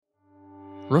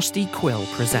Rusty Quill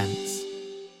presents.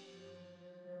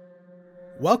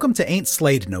 Welcome to Ain't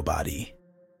Slayed Nobody.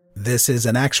 This is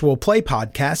an actual play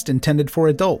podcast intended for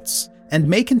adults and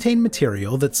may contain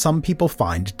material that some people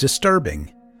find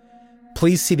disturbing.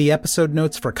 Please see the episode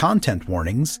notes for content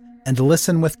warnings and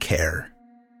listen with care.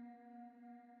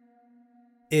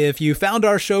 If you found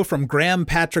our show from Graham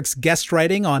Patrick's guest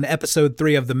writing on episode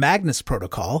 3 of the Magnus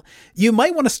Protocol, you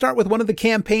might want to start with one of the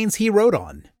campaigns he wrote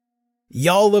on.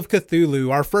 Y'all of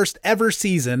Cthulhu, our first ever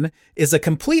season, is a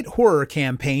complete horror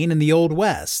campaign in the Old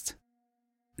West.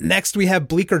 Next we have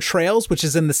Bleaker Trails, which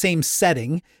is in the same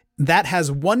setting. That has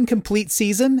one complete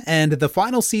season, and the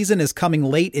final season is coming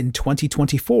late in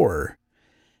 2024.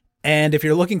 And if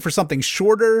you're looking for something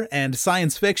shorter and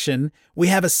science fiction, we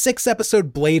have a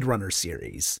 6-episode Blade Runner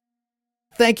series.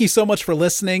 Thank you so much for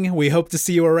listening. We hope to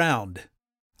see you around.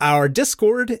 Our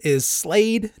Discord is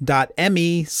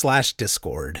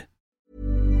slade.me/discord.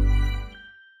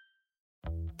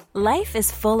 Life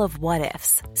is full of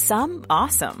what-ifs. Some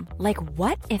awesome, like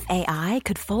what if AI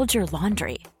could fold your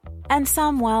laundry? And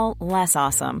some, well, less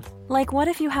awesome, like what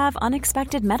if you have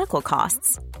unexpected medical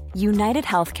costs? United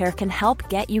Healthcare can help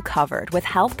get you covered with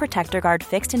Health Protector Guard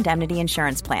fixed indemnity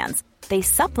insurance plans. They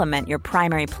supplement your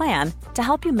primary plan to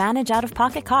help you manage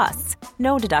out-of-pocket costs.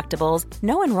 No deductibles,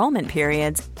 no enrollment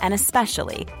periods, and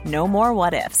especially no more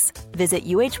what-ifs. Visit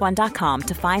uh1.com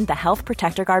to find the Health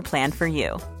Protector Guard plan for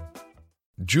you.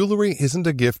 Jewelry isn't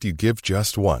a gift you give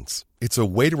just once. It's a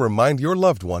way to remind your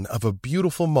loved one of a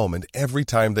beautiful moment every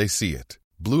time they see it.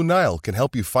 Blue Nile can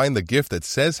help you find the gift that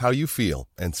says how you feel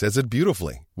and says it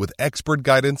beautifully, with expert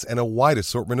guidance and a wide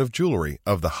assortment of jewelry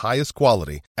of the highest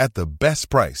quality at the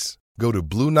best price. Go to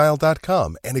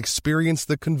BlueNile.com and experience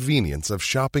the convenience of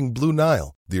shopping Blue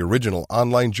Nile, the original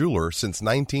online jeweler since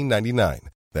 1999.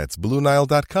 That's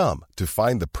BlueNile.com to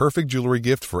find the perfect jewelry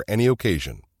gift for any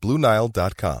occasion.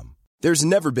 BlueNile.com. There's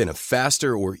never been a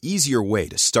faster or easier way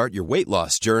to start your weight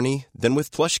loss journey than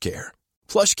with PlushCare.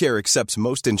 PlushCare accepts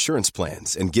most insurance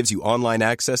plans and gives you online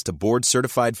access to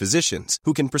board-certified physicians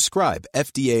who can prescribe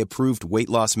FDA-approved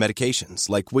weight loss medications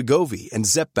like Wegovy and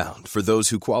Zepbound for those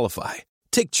who qualify.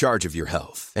 Take charge of your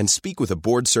health and speak with a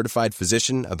board-certified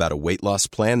physician about a weight loss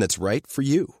plan that's right for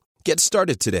you. Get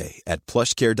started today at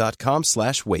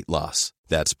plushcare.com/weight loss.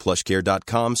 That's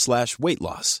plushcare.com/weight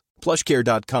loss.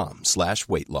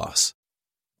 plushcare.com/weight loss.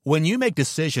 When you make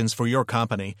decisions for your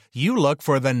company, you look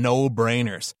for the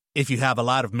no-brainers. If you have a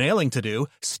lot of mailing to do,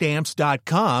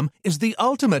 Stamps.com is the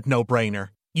ultimate no-brainer.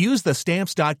 Use the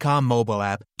Stamps.com mobile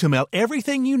app to mail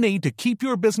everything you need to keep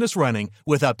your business running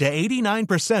with up to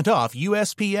 89% off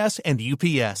USPS and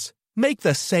UPS. Make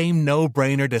the same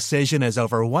no-brainer decision as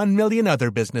over 1 million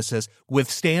other businesses with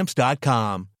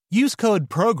Stamps.com. Use code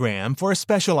PROGRAM for a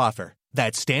special offer.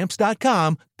 That's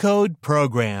Stamps.com, code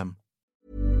PROGRAM.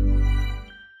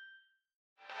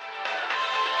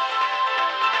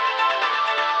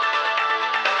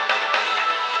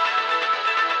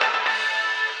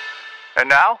 And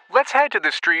now, let's head to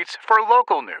the streets for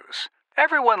local news.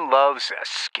 Everyone loves a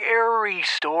scary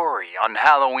story on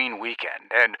Halloween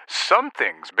weekend, and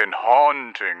something's been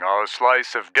haunting our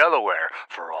slice of Delaware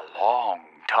for a long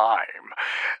time.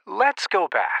 Let's go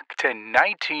back to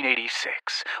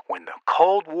 1986, when the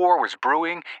Cold War was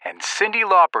brewing and Cyndi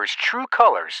Lauper's True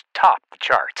Colors topped the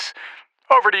charts.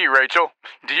 Over to you, Rachel.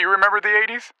 Do you remember the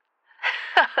 80s?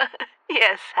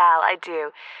 Yes, Hal, I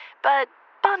do. But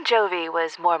Bon Jovi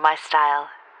was more my style.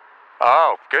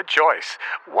 Oh, good choice.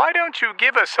 Why don't you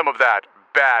give us some of that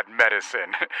bad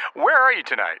medicine? Where are you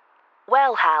tonight?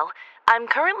 Well, Hal, I'm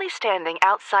currently standing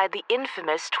outside the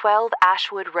infamous 12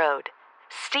 Ashwood Road.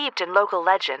 Steeped in local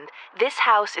legend, this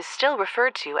house is still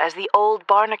referred to as the Old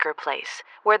Barnaker Place,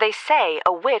 where they say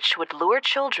a witch would lure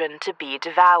children to be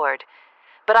devoured.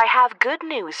 But I have good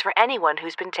news for anyone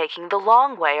who's been taking the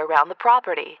long way around the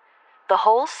property. The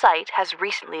whole site has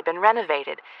recently been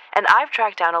renovated, and I've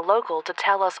tracked down a local to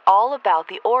tell us all about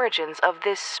the origins of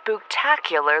this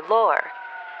spooktacular lore.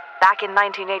 Back in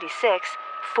 1986,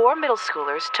 4 middle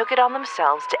schoolers took it on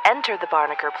themselves to enter the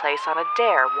Barnaker Place on a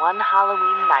dare one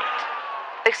Halloween night.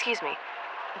 Excuse me,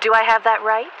 do I have that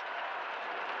right?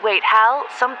 Wait, Hal,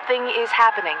 something is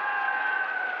happening.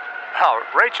 Oh,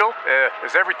 Rachel,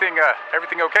 is everything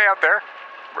okay out there?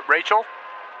 Rachel?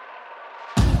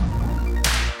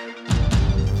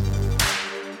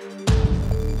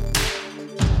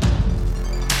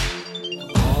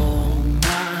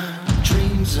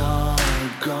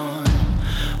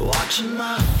 Watching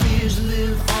my fears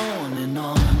live on and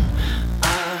on.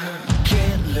 I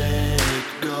can't let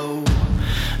go.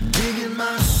 Digging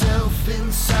myself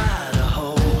inside a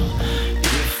hole.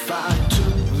 If I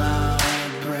took my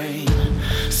brain,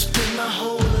 spin my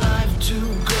whole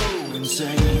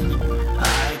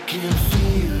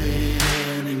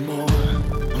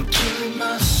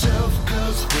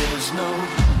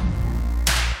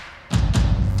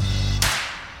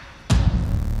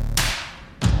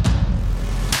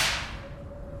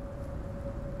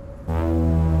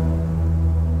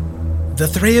The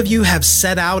three of you have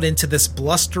set out into this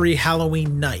blustery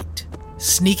Halloween night,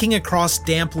 sneaking across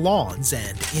damp lawns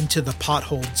and into the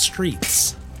potholed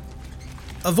streets.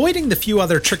 Avoiding the few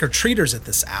other trick-or-treaters at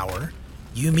this hour,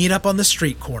 you meet up on the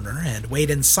street corner and wait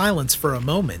in silence for a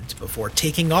moment before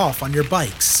taking off on your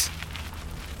bikes.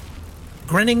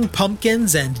 Grinning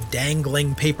pumpkins and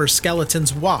dangling paper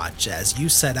skeletons watch as you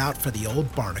set out for the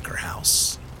old Barnaker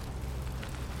house.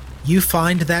 You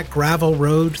find that gravel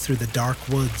road through the dark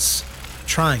woods,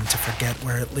 trying to forget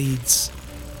where it leads.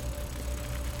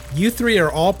 You three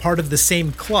are all part of the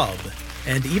same club,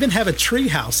 and even have a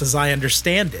treehouse as I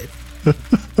understand it.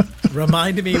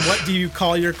 Remind me, what do you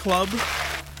call your club?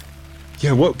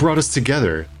 Yeah, what brought us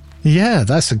together? Yeah,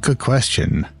 that's a good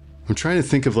question. I'm trying to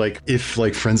think of if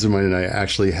friends of mine and I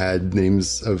actually had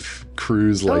names of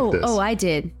crews like this. Oh, I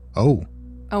did. Oh.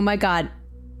 Oh my God.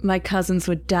 My cousins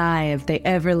would die if they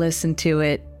ever listened to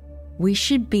it. We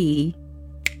should be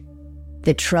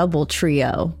the Trouble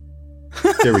Trio.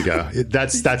 There we go.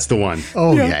 That's the one.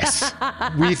 Oh, yes.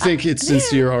 We think it's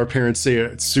sincere. Our parents say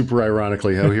it super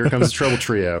ironically. Oh, here comes the Trouble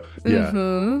Trio. Yeah.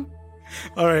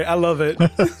 Mm-hmm. All right, I love it.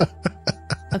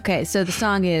 Okay, so the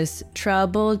song is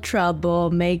Trouble, Trouble,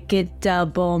 make it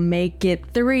double, make it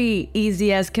three,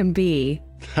 easy as can be.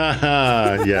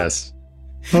 Haha, yes.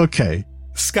 Okay.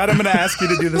 Scott, I'm going to ask you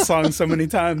to do the song so many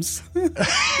times.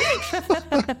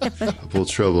 Trouble,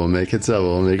 trouble, make it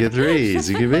double, make it three,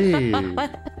 easy can be.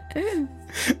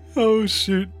 Oh,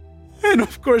 shoot. And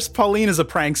of course, Pauline is a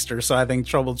prankster, so I think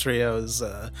Trouble Trio is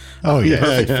a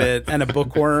perfect fit, and a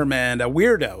bookworm and a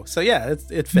weirdo. So yeah,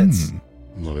 it fits.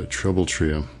 Love it. Trouble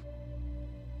Trio.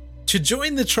 To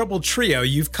join the Trouble Trio,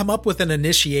 you've come up with an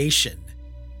initiation.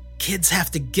 Kids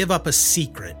have to give up a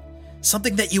secret,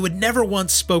 something that you had never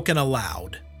once spoken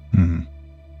aloud.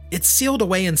 It's sealed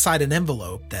away inside an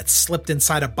envelope that's slipped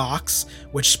inside a box,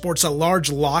 which sports a large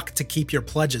lock to keep your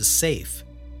pledges safe.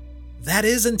 That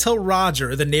is until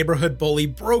Roger, the neighborhood bully,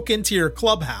 broke into your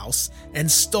clubhouse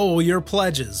and stole your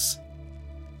pledges.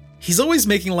 He's always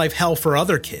making life hell for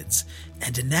other kids,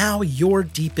 and now your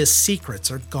deepest secrets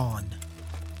are gone.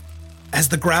 As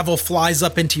the gravel flies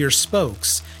up into your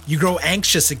spokes, you grow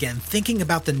anxious again, thinking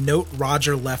about the note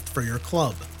Roger left for your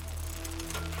club.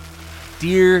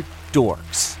 Dear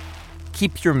dorks,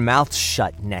 keep your mouth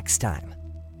shut next time.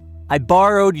 I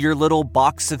borrowed your little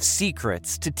box of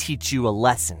secrets to teach you a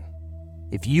lesson.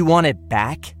 If you want it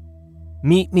back,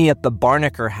 meet me at the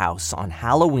Barnaker house on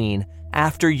Halloween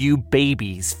after you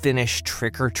babies finish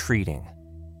trick-or-treating.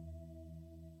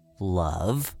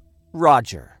 Love,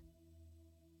 Roger.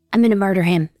 I'm gonna murder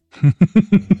him.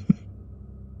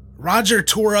 Roger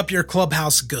tore up your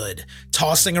clubhouse good,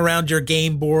 tossing around your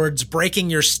game boards, breaking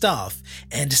your stuff,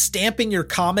 and stamping your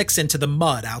comics into the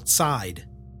mud outside.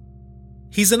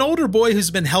 He's an older boy who's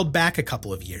been held back a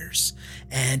couple of years,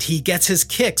 and he gets his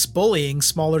kicks bullying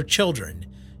smaller children,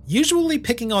 usually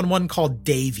picking on one called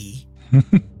Davy.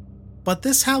 But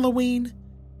this Halloween,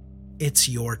 it's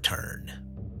your turn.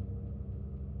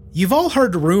 You've all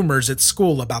heard rumors at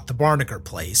school about the Barnaker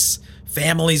place,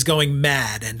 families going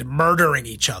mad and murdering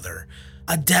each other,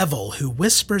 a devil who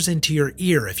whispers into your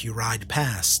ear if you ride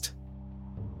past.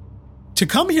 To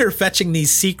come here fetching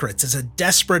these secrets is a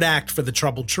desperate act for the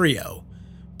Trouble Trio,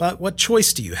 but what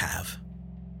choice do you have?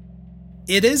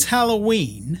 It is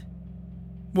Halloween.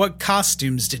 What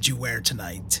costumes did you wear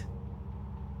tonight?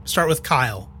 Start with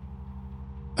Kyle.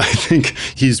 I think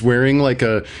he's wearing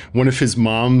one of his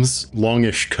mom's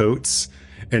longish coats,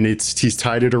 and he's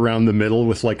tied it around the middle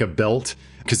with a belt,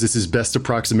 because it's his best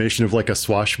approximation of a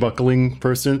swashbuckling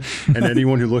person. And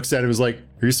anyone who looks at him is like,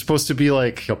 are you supposed to be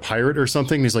a pirate or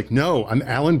something? And he's like, no, I'm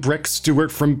Alan Breck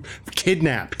Stewart from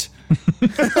Kidnapped.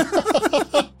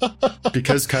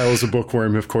 Because Kyle is a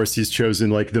bookworm, of course, he's chosen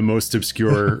the most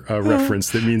obscure reference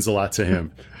that means a lot to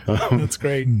him. That's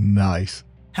great. Nice.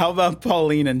 How about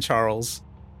Pauline and Charles?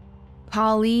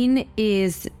 Pauline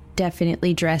is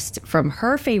definitely dressed from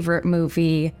her favorite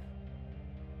movie,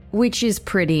 which is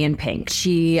Pretty in Pink.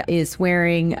 She is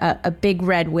wearing a big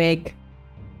red wig.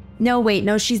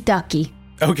 No, she's Ducky.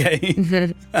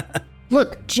 Okay.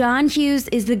 Look, John Hughes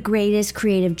is the greatest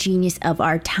creative genius of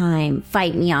our time.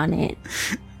 Fight me on it.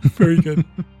 Very good.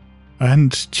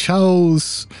 And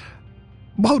Charles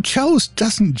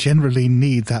doesn't generally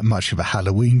need that much of a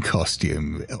Halloween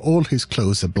costume. All his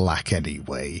clothes are black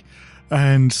anyway.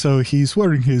 And so he's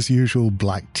wearing his usual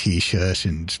black t-shirt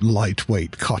and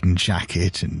lightweight cotton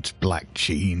jacket and black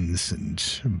jeans and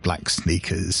black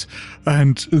sneakers.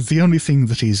 And the only thing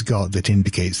that he's got that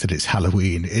indicates that it's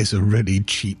Halloween is a really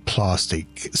cheap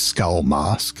plastic skull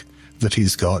mask that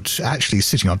he's got actually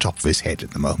sitting on top of his head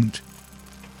at the moment.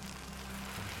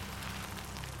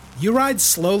 You ride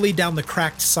slowly down the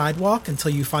cracked sidewalk until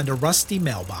you find a rusty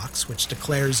mailbox which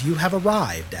declares you have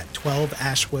arrived at 12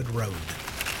 Ashwood Road.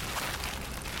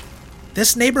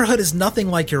 This neighborhood is nothing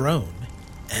like your own,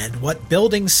 and what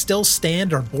buildings still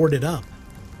stand are boarded up.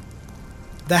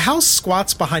 The house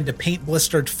squats behind a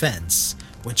paint-blistered fence,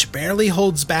 which barely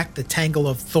holds back the tangle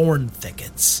of thorn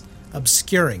thickets,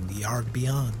 obscuring the yard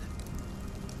beyond.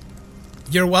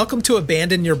 You're welcome to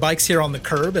abandon your bikes here on the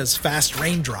curb as fast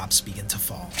raindrops begin to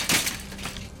fall.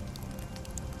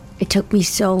 It took me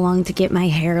so long to get my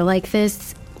hair like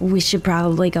this. We should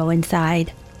probably go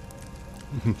inside.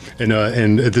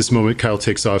 And at this moment, Kyle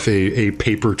takes off a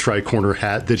paper tri-corner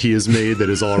hat that he has made that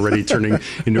is already turning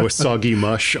into a soggy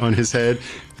mush on his head.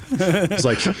 He's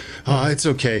like, "Oh, it's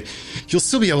okay. You'll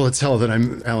still be able to tell that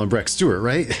I'm Alan Breck Stewart,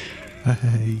 right?"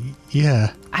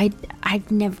 Yeah. I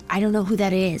don't know who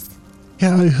that is.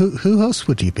 Yeah, who else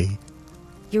would you be?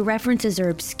 Your references are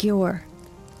obscure.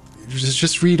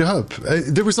 Just read up.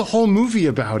 There was a whole movie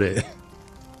about it.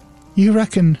 You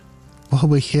reckon while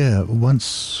we're here,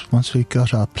 once we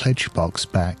got our pledge box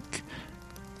back,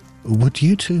 would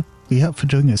you two be up for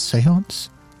doing a seance?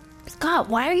 Scott,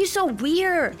 why are you so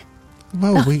weird?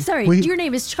 Well, sorry, your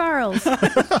name is Charles.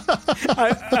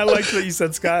 I liked that you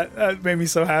said Scott. That made me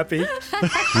so happy.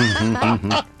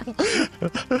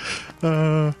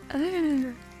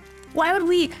 Why would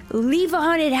we leave a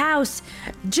haunted house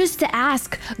just to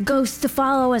ask ghosts to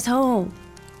follow us home?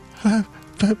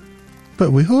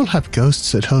 But we all have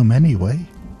ghosts at home anyway.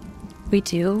 We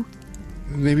do?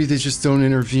 Maybe they just don't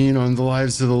intervene on the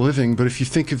lives of the living, but if you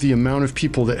think of the amount of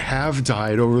people that have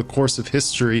died over the course of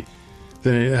history,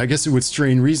 then I guess it would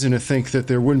strain reason to think that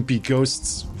there wouldn't be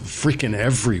ghosts freaking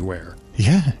everywhere.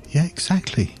 Yeah,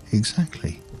 exactly.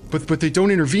 But they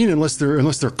don't intervene unless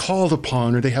they're called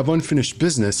upon or they have unfinished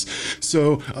business.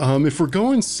 So if we're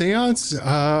going seance,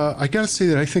 I gotta say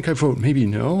that I think I vote maybe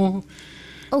no.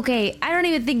 Okay, I don't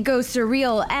even think ghosts are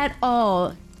real at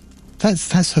all.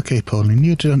 That's okay, Pauline.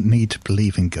 You don't need to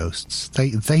believe in ghosts.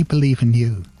 They believe in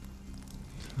you.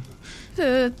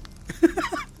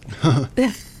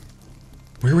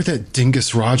 Where would that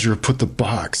dingus Roger put the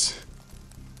box?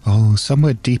 Oh,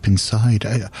 somewhere deep inside.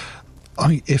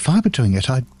 If I were doing it,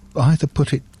 I'd either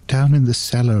put it down in the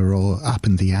cellar or up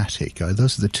in the attic.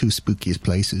 Those are the two spookiest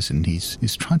places, and he's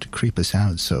trying to creep us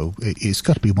out, so it's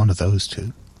got to be one of those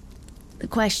two. The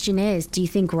question is, do you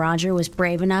think Roger was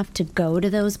brave enough to go to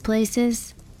those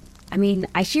places? I mean,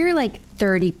 I hear like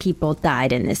 30 people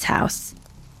died in this house.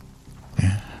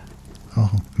 Yeah.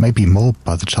 Oh, maybe more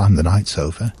by the time the night's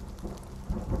over.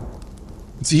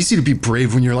 It's easy to be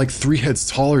brave when you're like 3 heads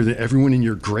taller than everyone in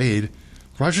your grade.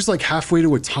 Roger's like halfway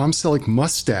to a Tom Selleck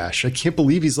mustache. I can't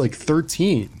believe he's like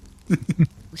 13.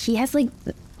 He has like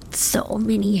so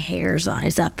many hairs on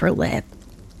his upper lip.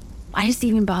 Why does he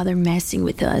even bother messing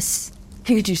with us?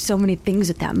 He could do so many things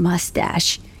with that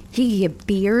mustache. He could get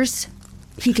beers.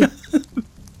 He could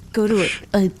go to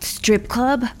a strip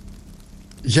club.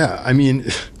 Yeah, I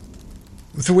mean,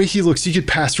 the way he looks, he could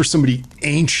pass for somebody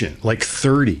ancient, like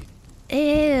 30.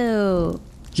 Ew.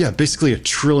 Yeah, basically 1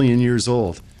 trillion years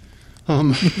old.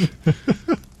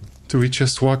 Do we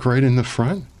just walk right in the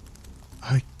front?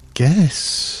 I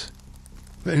guess.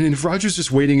 And if Roger's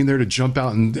just waiting in there to jump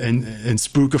out and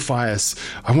spookify us,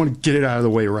 I want to get it out of the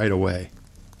way right away.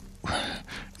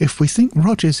 If we think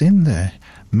Roger's in there,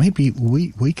 maybe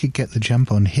we could get the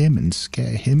jump on him and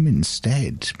scare him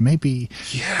instead. Maybe...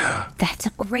 Yeah. That's a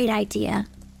great idea.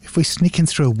 If we sneak in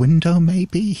through a window,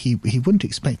 maybe he wouldn't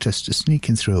expect us to sneak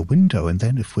in through a window, and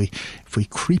then if we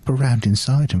creep around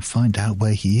inside and find out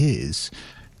where he is,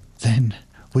 then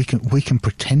we can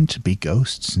pretend to be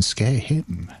ghosts and scare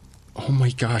him. Oh my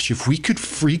gosh, if we could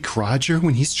freak Roger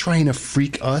when he's trying to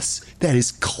freak us, that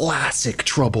is classic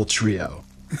Trouble Trio.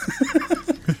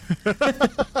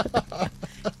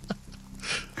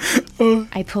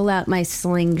 I pull out my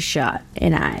slingshot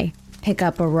and I pick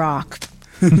up a rock.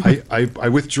 I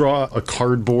withdraw a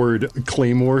cardboard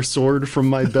claymore sword from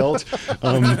my belt.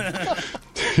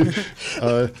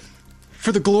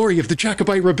 For the glory of the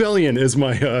Jacobite Rebellion, as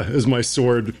my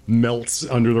sword melts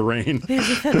under the rain.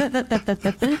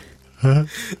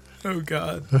 Oh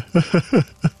God!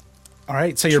 All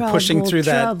right, so you're pushing through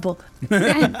that.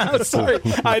 I'm sorry.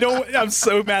 I'm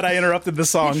so mad I interrupted the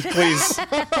song. Please.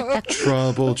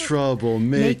 Trouble, trouble,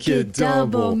 make it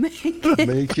double, make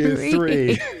it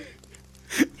three.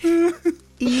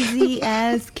 Easy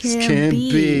as can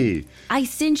be. I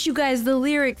sent you guys the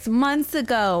lyrics months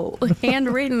ago,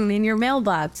 handwritten in your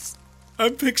mailbox.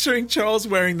 I'm picturing Charles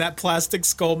wearing that plastic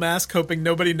skull mask, hoping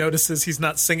nobody notices he's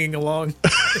not singing along.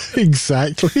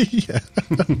 Exactly. Yeah.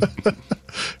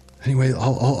 Anyway,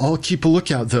 I'll keep a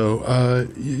lookout though.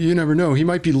 You never know. He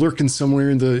might be lurking somewhere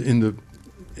in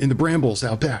the brambles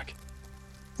out back.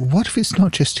 What if it's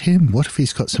not just him? What if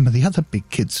he's got some of the other big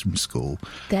kids from school?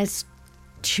 That's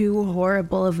too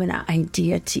horrible of an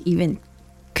idea to even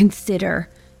consider.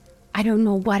 I don't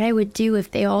know what I would do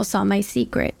if they all saw my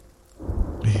secret.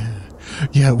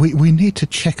 Yeah, we need to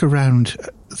check around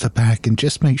the back and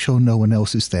just make sure no one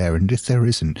else is there. And if there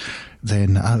isn't,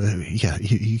 then,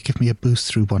 you give me a boost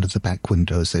through one of the back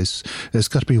windows. There's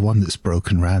got to be one that's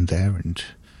broken around there, and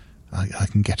I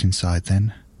can get inside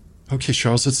then. Okay,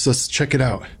 Charles, let's check it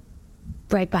out.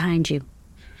 Right behind you.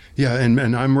 Yeah, and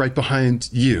I'm right behind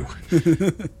you.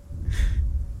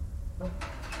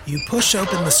 You push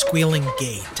open the squealing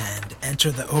gate and enter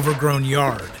the overgrown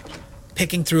yard,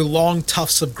 picking through long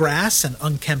tufts of grass and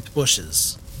unkempt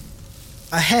bushes.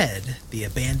 Ahead, the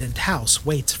abandoned house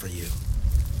waits for you.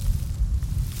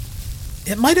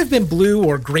 It might have been blue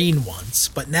or green once,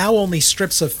 but now only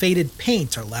strips of faded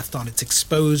paint are left on its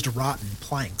exposed, rotten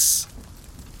planks.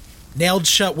 Nailed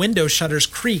shut window shutters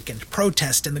creak and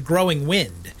protest in the growing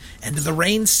wind, and the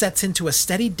rain sets into a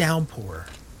steady downpour.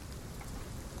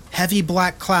 Heavy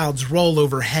black clouds roll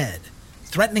overhead,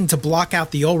 threatening to block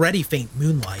out the already faint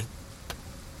moonlight.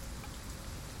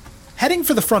 Heading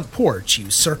for the front porch, you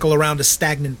circle around a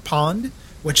stagnant pond,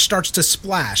 which starts to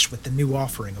splash with the new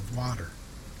offering of water.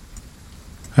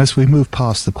 As we move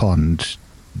past the pond,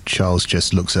 Charles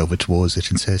just looks over towards it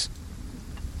and says,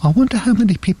 I wonder how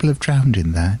many people have drowned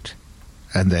in that.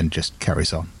 And then just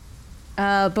carries on.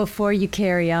 Before you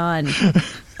carry on,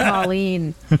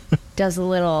 Pauline does a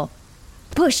little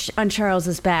push on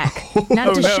Charles's back.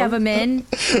 Not to shove him in,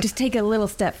 just take a little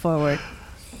step forward.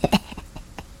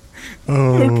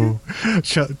 Oh,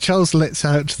 Charles lets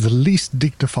out the least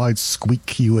dignified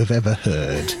squeak you have ever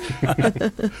heard.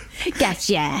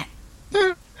 Gotcha.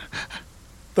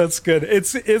 That's good.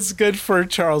 It's good for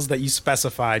Charles that you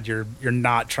specified you're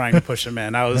not trying to push him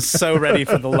in. I was so ready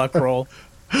for the luck roll.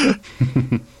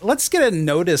 Let's get a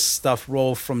notice stuff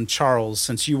roll from Charles,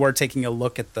 since you were taking a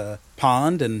look at the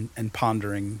pond and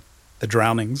pondering the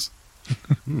drownings.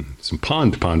 Some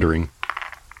pond pondering.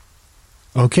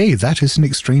 Okay, that is an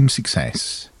extreme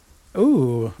success.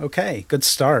 Ooh, okay. Good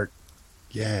start.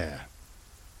 Yeah.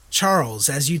 Charles,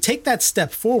 as you take that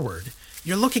step forward,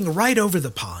 you're looking right over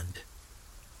the pond.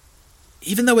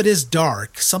 Even though it is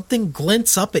dark, something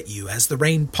glints up at you as the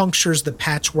rain punctures the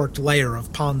patchworked layer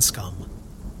of pond scum.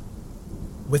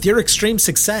 With your extreme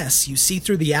success, you see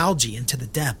through the algae into the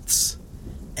depths,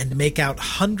 and make out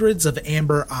hundreds of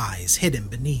amber eyes hidden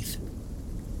beneath.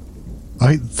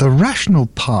 The rational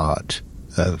part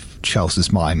of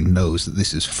Charles's mind knows that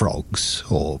this is frogs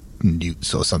or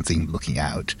newts or something looking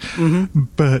out. Mm-hmm.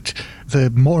 But the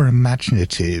more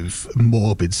imaginative,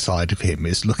 morbid side of him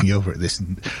is looking over at this,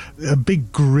 and a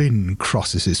big grin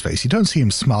crosses his face. You don't see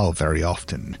him smile very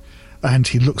often. And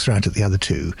he looks around at the other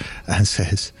two and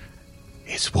says,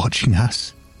 It's watching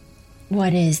us.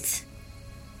 What is?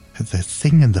 The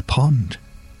thing in the pond.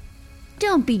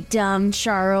 Don't be dumb,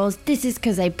 Charles. This is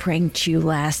because I pranked you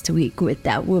last week with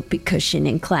that whoopee cushion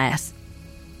in class.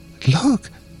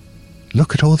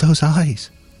 Look at all those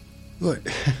eyes. Look,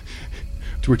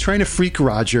 we're trying to freak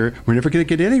Roger. We're never going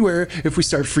to get anywhere if we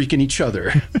start freaking each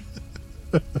other.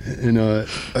 And,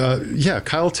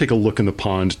 Kyle take a look in the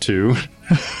pond, too.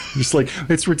 Just like,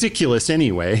 it's ridiculous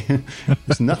anyway.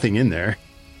 There's nothing in there.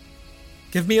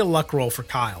 Give me a luck roll for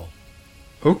Kyle.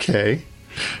 Okay.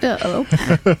 Uh-oh.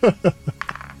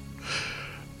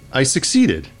 I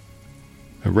succeeded.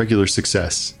 A regular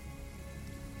success.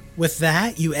 With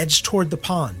that, you edge toward the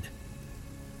pond.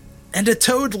 And a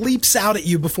toad leaps out at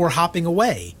you before hopping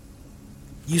away.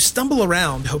 You stumble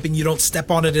around, hoping you don't step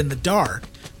on it in the dark,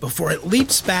 before it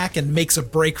leaps back and makes a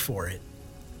break for it.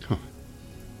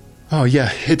 Oh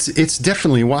yeah, it's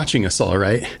definitely watching us, all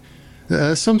right.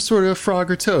 Some sort of frog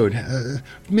or toad.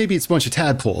 Maybe it's a bunch of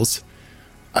tadpoles.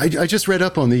 I just read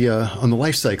up on the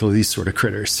life cycle of these sort of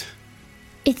critters.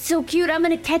 It's so cute. I'm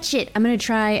going to catch it. I'm going to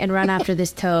try and run after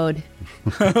this toad.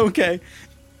 Okay.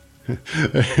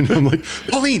 And I'm like,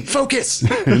 Pauline, focus!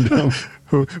 And,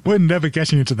 we're never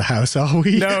getting into the house, are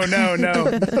we?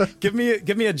 No. Give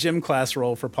me a gym class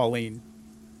roll for Pauline.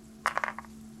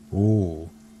 Ooh.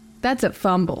 That's a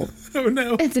fumble. Oh,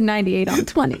 no. It's a 98 on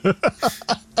 20.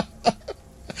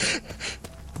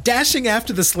 Dashing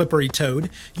after the slippery toad,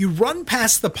 you run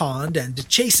past the pond and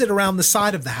chase it around the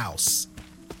side of the house.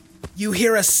 You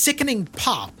hear a sickening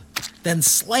pop, then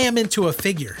slam into a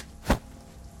figure.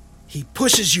 He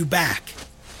pushes you back.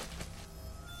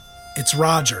 It's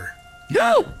Roger.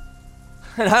 No!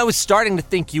 And I was starting to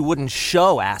think you wouldn't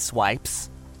show, asswipes.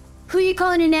 Who you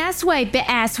calling an asswipe,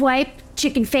 asswipe?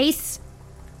 Chicken face?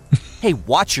 Hey,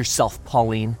 watch yourself,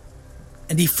 Pauline.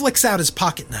 And he flicks out his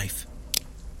pocket knife.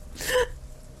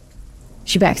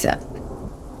 She backs up.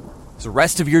 Is the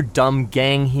rest of your dumb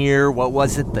gang here? What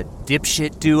was it, the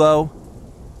dipshit duo?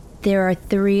 There are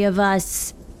 3 of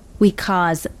us. We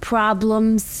cause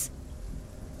problems.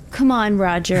 Come on,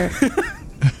 Roger.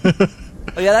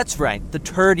 Oh yeah, that's right. The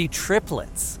Turdy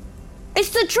triplets. It's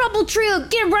the Trouble Trio.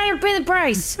 Get right up in the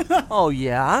price. Oh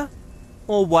yeah?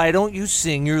 Well, why don't you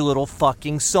sing your little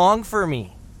fucking song for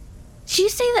me? Did you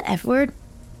say the F word?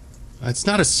 It's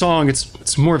not a song,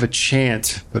 it's more of a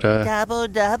chant, but Double,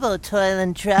 double, toil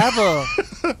and trouble.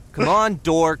 Come on,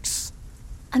 dorks.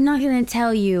 I'm not going to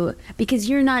tell you because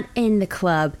you're not in the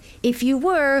club. If you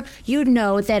were, you'd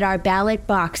know that our ballot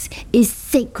box is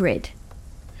sacred.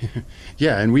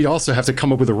 yeah, and we'd also have to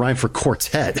come up with a rhyme for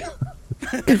quartet.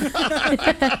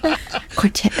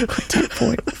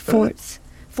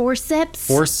 Forceps.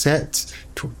 Forset.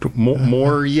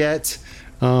 More yet.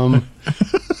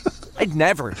 I'd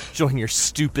never join your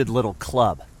stupid little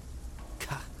club.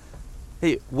 God.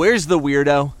 Hey, where's the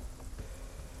weirdo?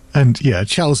 And yeah,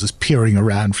 Charles is peering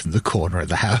around from the corner of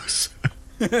the house.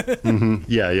 Mm-hmm.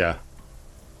 Yeah.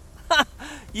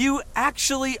 You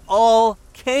actually all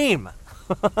came.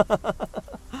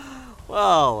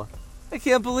 Wow, I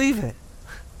can't believe it.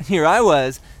 Here I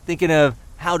was, thinking of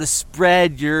how to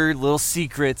spread your little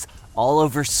secrets all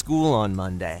over school on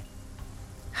Monday.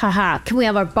 Haha, can we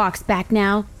have our box back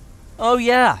now? Oh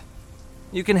yeah,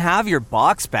 you can have your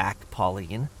box back,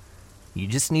 Pauline. You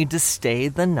just need to stay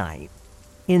the night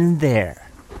in there.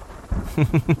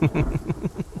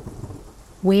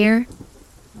 Where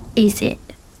is it?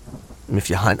 If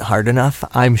you hunt hard enough,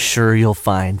 I'm sure you'll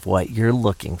find what you're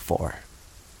looking for.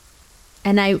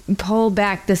 And I pull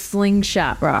back the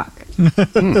slingshot rock.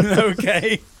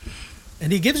 Okay.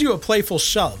 And he gives you a playful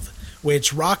shove,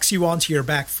 which rocks you onto your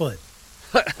back foot.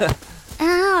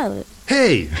 Ow!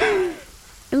 Hey!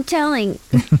 I'm telling.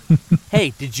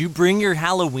 Hey, did you bring your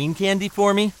Halloween candy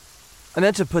for me? I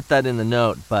meant to put that in the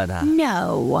note, but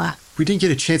No. We didn't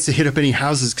get a chance to hit up any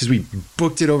houses because we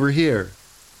booked it over here.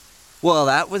 Well,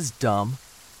 that was dumb.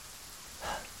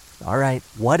 All right,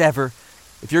 whatever.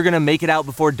 If you're gonna make it out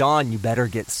before dawn, you better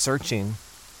get searching.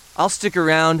 I'll stick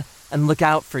around and look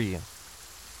out for you.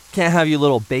 Can't have you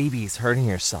little babies hurting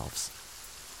yourselves.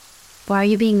 Why are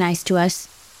you being nice to us?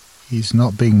 He's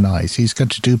not being nice. He's going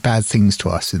to do bad things to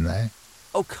us in there.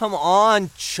 Oh, come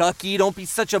on, Chucky. Don't be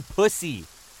such a pussy.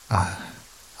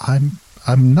 I'm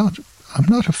not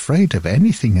afraid of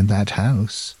anything in that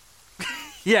house.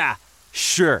 Yeah,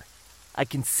 sure. I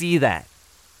can see that,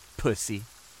 pussy.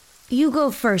 You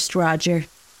go first, Roger.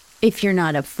 If you're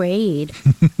not afraid.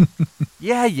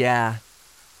 Yeah.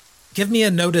 Give me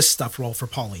a notice stuff roll for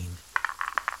Pauline.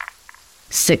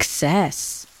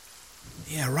 Success.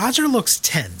 Yeah, Roger looks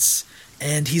tense,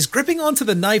 and he's gripping onto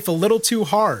the knife a little too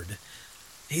hard.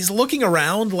 He's looking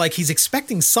around like he's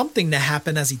expecting something to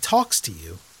happen as he talks to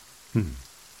you.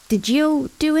 Did you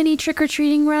do any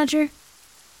trick-or-treating, Roger?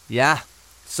 Yeah,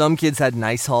 some kids had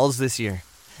nice hauls this year.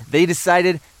 They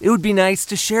decided it would be nice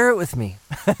to share it with me.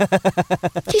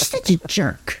 You're such a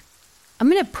jerk. I'm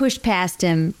going to push past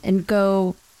him and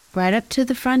go right up to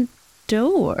the front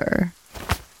door.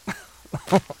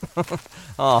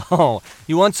 Oh,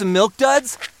 you want some milk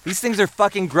duds? These things are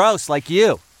fucking gross, like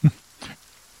you.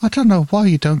 I don't know why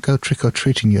you don't go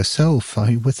trick-or-treating yourself.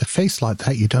 With a face like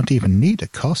that, you don't even need a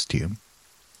costume.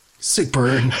 Sick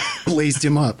burn. Blazed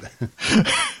him up.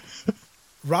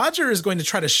 Roger is going to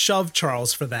try to shove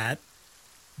Charles for that.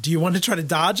 Do you want to try to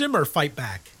dodge him or fight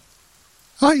back?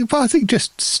 I think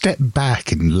just step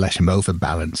back and let him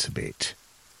overbalance a bit.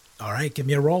 All right, give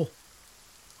me a roll.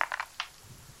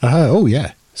 Oh,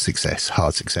 yeah. Success.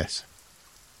 Hard success.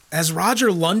 As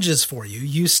Roger lunges for you,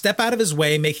 you step out of his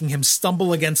way, making him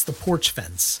stumble against the porch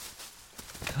fence.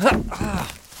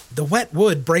 The wet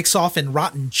wood breaks off in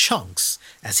rotten chunks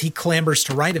as he clambers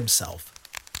to right himself.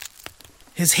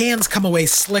 His hands come away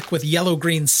slick with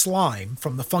yellow-green slime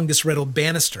from the fungus-riddled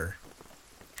banister.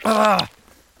 God.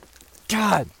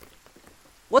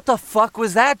 What the fuck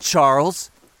was that,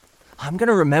 Charles? I'm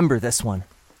gonna remember this one.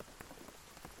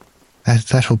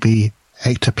 That'll be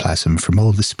ectoplasm from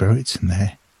all the spirits in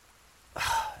there.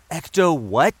 Ecto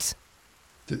what?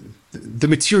 The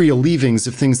material leavings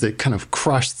of things that kind of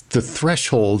crossed the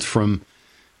threshold from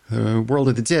the world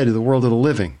of the dead to the world of the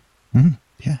living.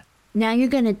 Yeah. Now you're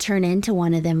going to turn into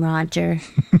one of them, Roger.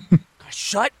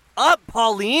 Shut up,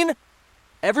 Pauline!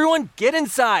 Everyone get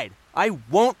inside. I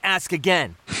won't ask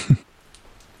again.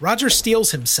 Roger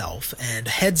steels himself and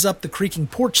heads up the creaking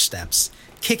porch steps,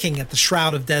 kicking at the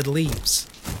shroud of dead leaves.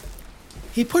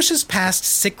 He pushes past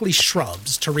sickly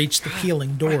shrubs to reach the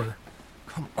peeling door.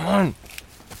 Come on.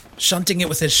 Shunting it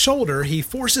with his shoulder, he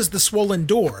forces the swollen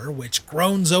door, which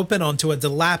groans open onto a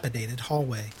dilapidated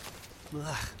hallway.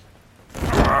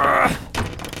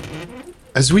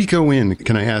 As we go in,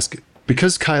 can I ask,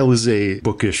 because Kyle is a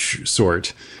bookish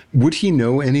sort, would he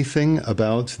know anything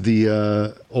about the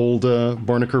old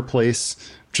Barnaker place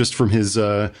just from his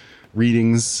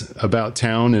readings about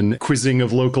town and quizzing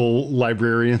of local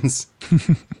librarians?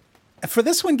 For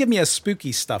this one, give me a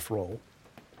spooky stuff roll.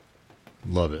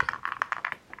 Love it.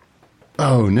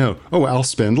 Oh, no. Oh, I'll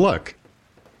spend luck.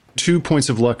 2 points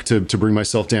of luck to bring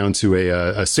myself down to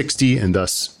a 60 and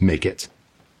thus make it.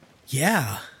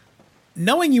 Yeah.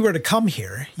 Knowing you were to come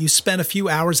here, you spent a few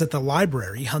hours at the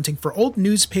library hunting for old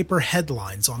newspaper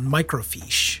headlines on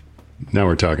microfiche. Now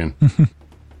we're talking.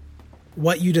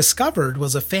 What you discovered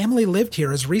was a family lived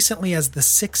here as recently as the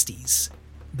 60s,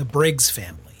 the Briggs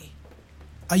family.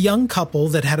 A young couple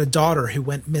that had a daughter who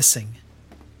went missing.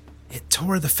 It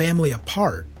tore the family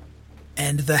apart,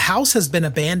 and the house has been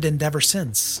abandoned ever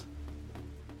since.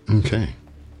 Okay.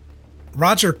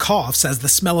 Roger coughs as the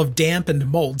smell of damp and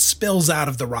mold spills out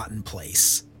of the rotten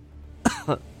place.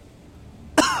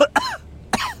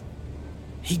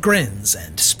 He grins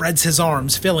and spreads his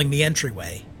arms, filling the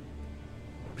entryway.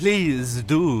 Please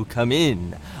do come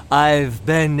in. I've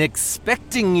been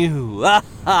expecting you.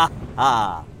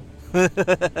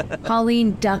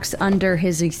 Pauline ducks under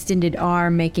his extended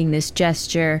arm, making this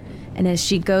gesture, and as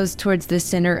she goes towards the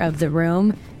center of the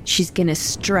room, she's gonna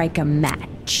strike a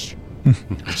match.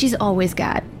 She's always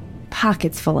got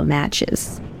pockets full of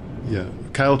matches. Yeah,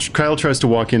 Kyle tries to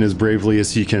walk in as bravely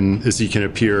as he can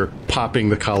appear, popping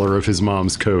the collar of his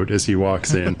mom's coat as he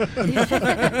walks in.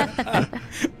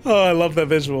 Oh, I love that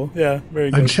visual. Yeah,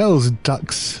 very good. And Charles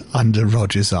ducks under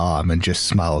Roger's arm and just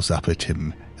smiles up at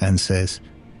him and says,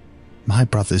 "My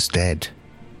brother's dead."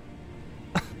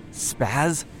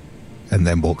 Spaz? And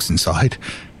then walks inside.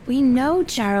 We know,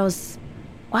 Charles.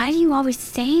 Why do you always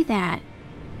say that?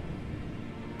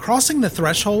 Crossing the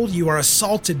threshold, you are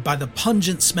assaulted by the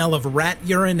pungent smell of rat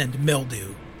urine and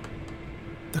mildew.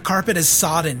 The carpet is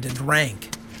soddened and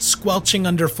rank, squelching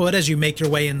underfoot as you make your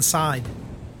way inside.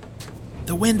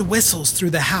 The wind whistles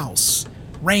through the house,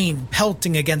 rain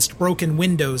pelting against broken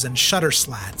windows and shutter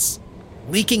slats,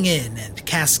 leaking in and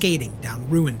cascading down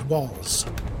ruined walls.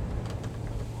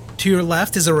 To your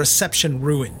left is a reception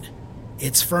ruin,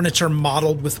 its furniture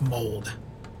mottled with mold.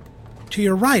 To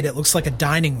your right, it looks like a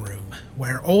dining room,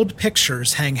 where old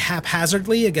pictures hang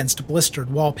haphazardly against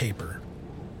blistered wallpaper.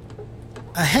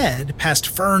 Ahead, past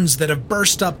ferns that have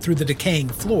burst up through the decaying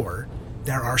floor,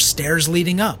 there are stairs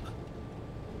leading up.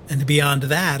 And beyond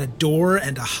that, a door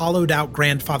and a hollowed-out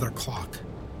grandfather clock.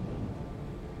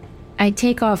 I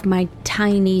take off my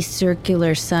tiny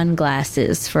circular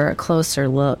sunglasses for a closer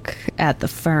look at the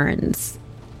ferns.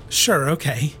 Sure,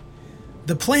 okay.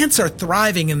 The plants are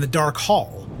thriving in the dark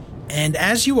hall, and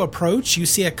as you approach, you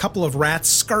see a couple of rats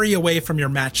scurry away from your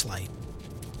matchlight.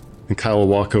 And Kyle will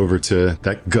walk over to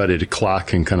that gutted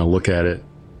clock and kind of look at it.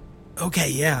 Okay,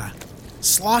 yeah.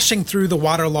 Sloshing through the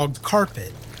waterlogged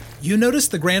carpet, you notice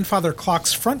the grandfather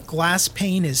clock's front glass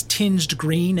pane is tinged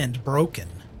green and broken.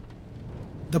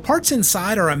 The parts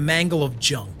inside are a mangle of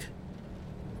junk.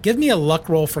 Give me a luck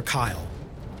roll for Kyle.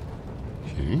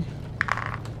 Okay.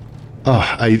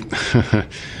 Oh,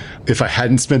 if I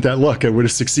hadn't spent that luck, I would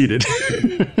have succeeded.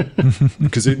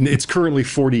 Because it's currently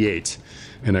 48,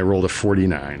 and I rolled a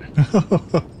 49.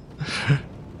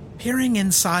 Peering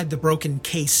inside the broken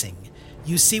casing,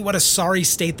 you see what a sorry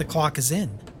state the clock is in.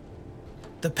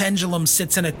 The pendulum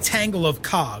sits in a tangle of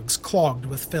cogs clogged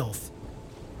with filth.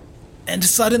 And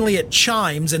suddenly it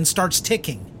chimes and starts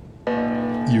ticking.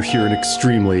 You hear an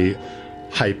extremely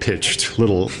high-pitched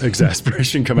little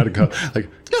exasperation come out of Kyle, like,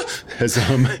 as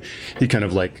he kind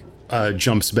of like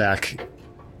jumps back.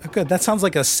 Oh, good. That sounds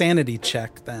like a sanity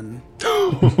check then.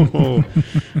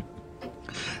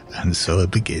 And so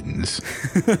it begins.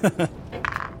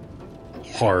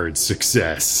 Hard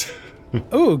success.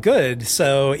 Oh, good.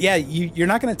 So, yeah, you're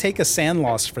not going to take a sand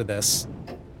loss for this.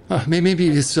 Maybe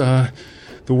it's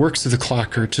the works of the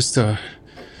clock are just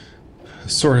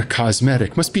sort of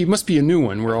cosmetic. Must be a new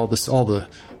one where all the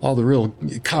real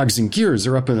cogs and gears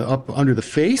are up under the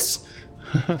face.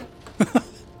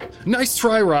 Nice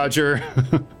try, Roger.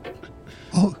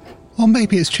 Or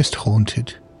maybe it's just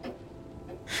haunted.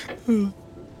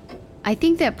 I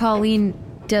think that Pauline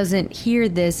doesn't hear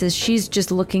this as she's just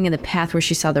looking in the path where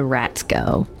she saw the rats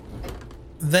go.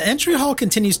 The entry hall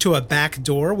continues to a back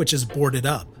door, which is boarded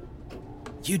up.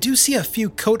 You do see a few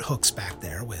coat hooks back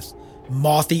there with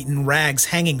moth-eaten rags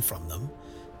hanging from them,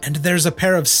 And there's a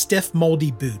pair of stiff,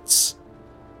 moldy boots.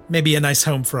 Maybe a nice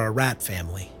home for a rat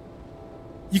family.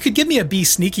 You could give me a be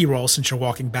sneaky roll since you're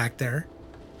walking back there.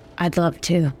 I'd love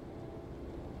to.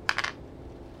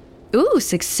 Ooh,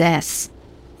 success.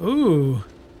 Ooh.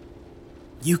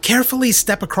 You carefully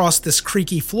step across this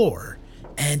creaky floor,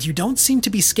 and you don't seem to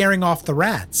be scaring off the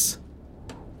rats.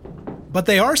 But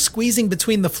they are squeezing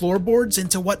between the floorboards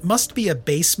into what must be a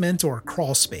basement or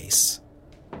crawl space.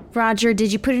 Roger,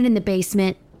 did you put it in the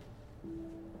basement?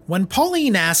 When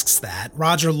Pauline asks that,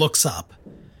 Roger looks up.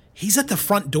 He's at the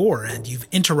front door and you've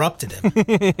interrupted him.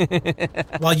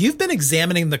 While you've been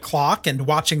examining the clock and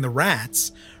watching the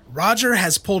rats, Roger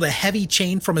has pulled a heavy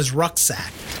chain from his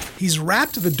rucksack. He's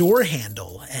wrapped the door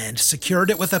handle and secured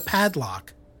it with a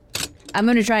padlock. I'm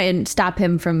going to try and stop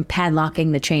him from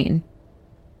padlocking the chain.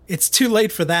 It's too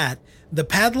late for that. The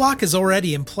padlock is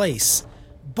already in place,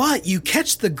 but you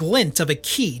catch the glint of a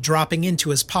key dropping into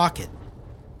his pocket.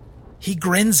 He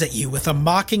grins at you with a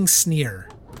mocking sneer.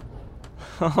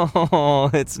 Oh,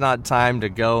 it's not time to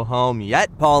go home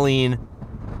yet, Pauline.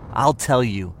 I'll tell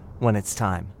you when it's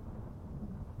time.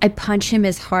 I punch him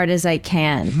as hard as I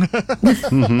can.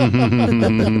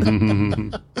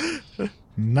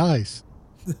 Nice.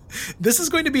 This is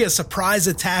going to be a surprise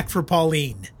attack for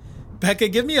Pauline. Becca,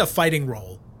 give me a fighting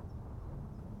roll.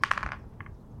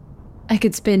 I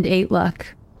could spend 8 luck.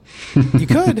 You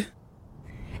could.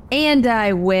 And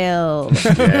I will.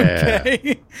 Yeah.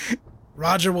 Okay.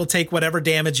 Roger will take whatever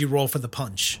damage you roll for the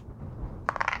punch.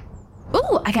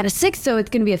 Ooh, I got a 6, so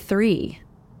it's going to be a 3.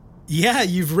 Yeah,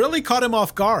 you've really caught him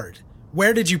off guard.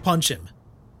 Where did you punch him?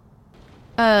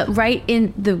 Right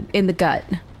in the gut.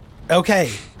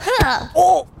 Okay.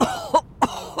 Oh!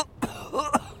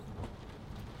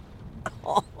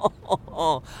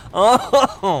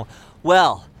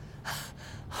 Well.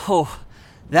 Oh,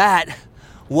 that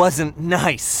wasn't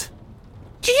nice.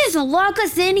 Did you just lock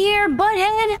us in here,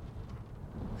 butthead?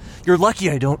 You're lucky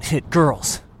I don't hit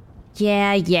girls.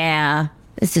 Yeah.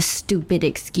 It's a stupid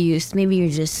excuse. Maybe you're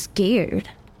just scared.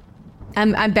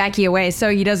 I'm backing away so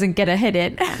he doesn't get a hit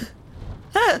it.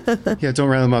 Yeah, don't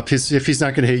round him up. If he's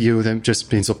not going to hit you, then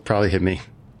just means he'll probably hit me.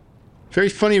 Very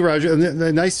funny, Roger.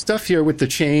 The nice stuff here with the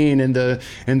chain and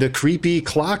the creepy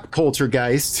clock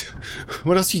poltergeist.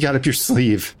 What else you got up your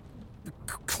sleeve?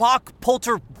 Clock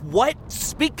polter what?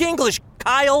 Speak English,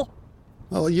 Kyle.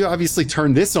 Well, you obviously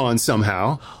turned this on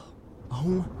somehow.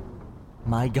 Oh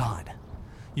my God.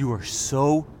 You are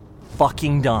so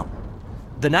fucking dumb.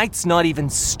 The night's not even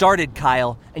started,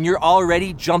 Kyle, and you're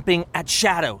already jumping at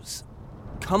shadows.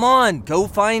 Come on, go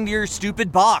find your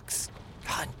stupid box.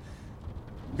 God,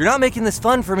 you're not making this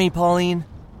fun for me, Pauline.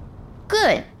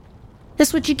 Good.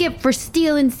 That's what you get for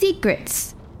stealing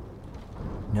secrets.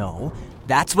 No,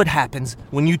 that's what happens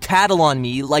when you tattle on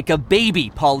me like a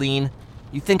baby, Pauline.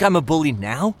 You think I'm a bully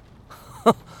now?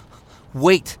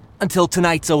 Wait until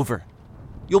tonight's over.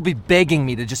 You'll be begging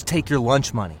me to just take your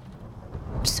lunch money.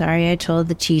 Sorry I told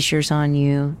the teachers on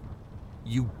you.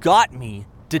 You got me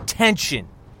detention.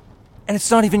 And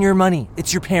it's not even your money,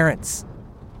 it's your parents'.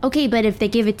 Okay, but if they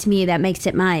give it to me, that makes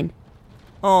it mine.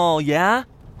 Oh, yeah?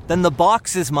 Then the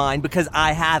box is mine because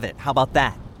I have it. How about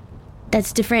that?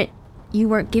 That's different. You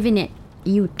weren't given it.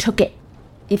 You took it.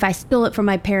 If I stole it from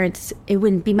my parents, it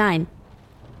wouldn't be mine.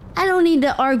 I don't need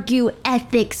to argue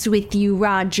ethics with you,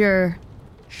 Roger.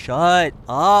 Shut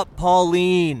up,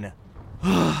 Pauline.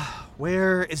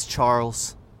 Where is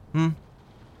Charles?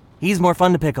 He's more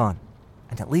fun to pick on.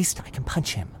 And at least I can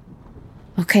punch him.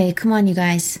 Okay, come on, you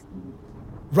guys.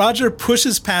 Roger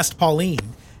pushes past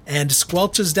Pauline and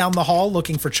squelches down the hall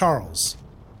looking for Charles.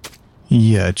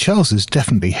 Yeah, Charles is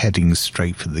definitely heading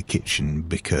straight for the kitchen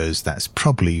because that's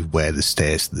probably where the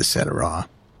stairs to the cellar are.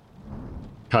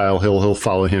 Kyle, he'll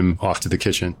follow him off to the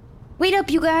kitchen. Wait up,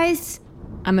 you guys.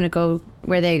 I'm going to go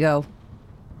where they go.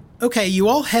 Okay, you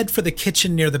all head for the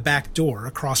kitchen near the back door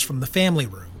across from the family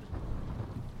room.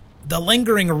 The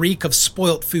lingering reek of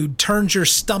spoilt food turns your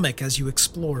stomach as you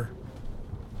explore.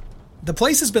 The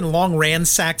place has been long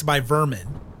ransacked by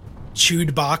vermin.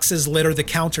 Chewed boxes litter the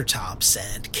countertops,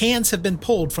 and cans have been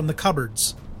pulled from the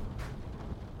cupboards.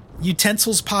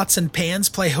 Utensils, pots, and pans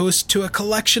play host to a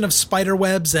collection of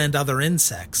spiderwebs and other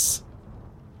insects.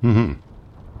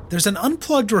 There's an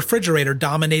unplugged refrigerator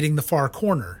dominating the far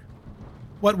corner.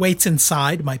 What waits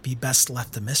inside might be best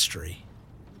left a mystery.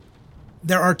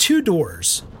 There are 2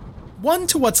 doors, one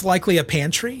to what's likely a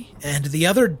pantry, and the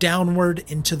other downward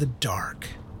into the dark.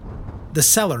 The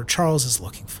cellar Charles is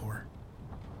looking for.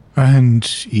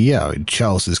 And yeah,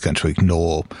 Charles is going to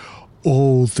ignore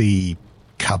all the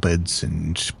cupboards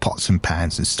and pots and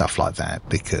pans and stuff like that,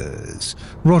 because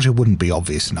Roger wouldn't be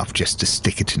obvious enough just to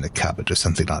stick it in a cupboard or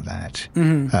something like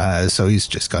that. So he's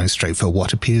just going straight for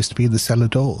what appears to be the cellar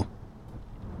door.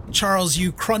 Charles,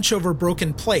 you crunch over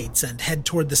broken plates and head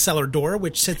toward the cellar door,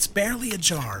 which sits barely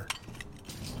ajar.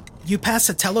 You pass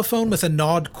a telephone with a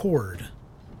gnawed cord.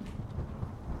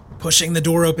 Pushing the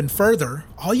door open further,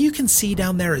 all you can see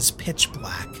down there is pitch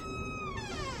black.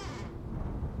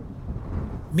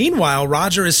 Meanwhile,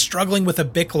 Roger is struggling with a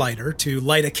Bic lighter to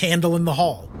light a candle in the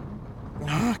hall.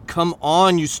 Come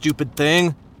on, you stupid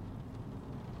thing.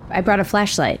 I brought a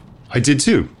flashlight. I did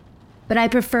too. But I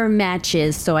prefer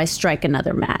matches, so I strike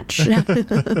another match.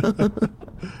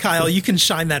 Kyle, you can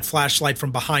shine that flashlight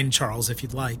from behind Charles if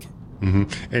you'd like.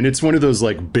 And it's one of those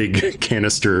like big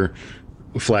canister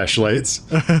flashlights.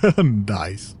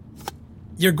 Nice.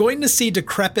 You're going to see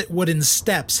decrepit wooden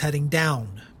steps heading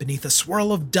down beneath a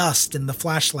swirl of dust in the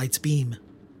flashlight's beam.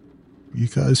 You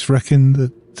guys reckon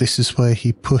that this is where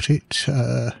he put it?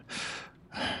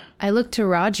 I looked to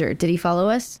Roger. Did he follow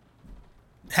us?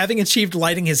 Having achieved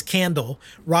lighting his candle,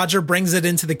 Roger brings it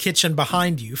into the kitchen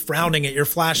behind you, frowning at your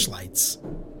flashlights.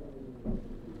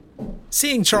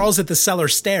 Seeing Charles at the cellar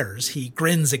stairs, he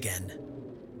grins again.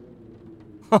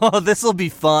 Oh, this'll be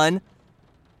fun.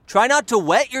 Try not to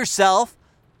wet yourself.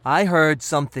 I heard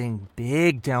something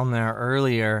big down there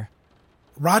earlier.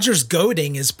 Roger's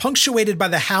goading is punctuated by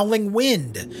the howling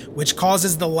wind, which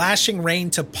causes the lashing rain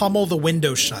to pummel the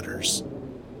window shutters.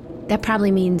 That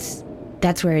probably means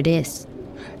that's where it is.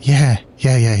 Yeah,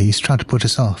 he's trying to put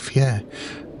us off, yeah.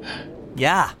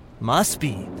 Yeah, must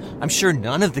be. I'm sure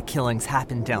none of the killings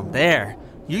happened down there.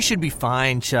 You should be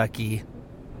fine, Chucky.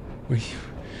 What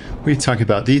are you talking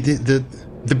about?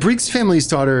 The Briggs family's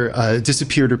daughter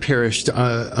disappeared or perished, but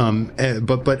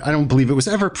I don't believe it was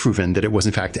ever proven that it was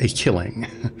in fact a killing.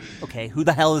 Okay, who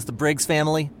the hell is the Briggs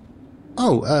family?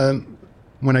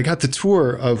 When I got the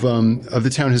tour of the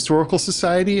Town Historical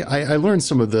Society, I learned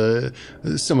some of the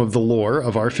lore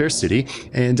of our fair city,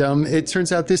 and it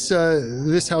turns out this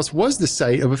house was the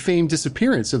site of a famed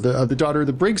disappearance of the daughter of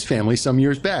the Briggs family some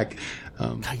years back.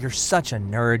 God, you're such a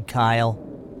nerd, Kyle.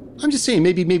 I'm just saying,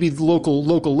 maybe the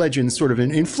local legends sort of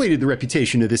inflated the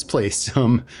reputation of this place.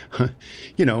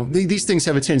 These things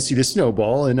have a tendency to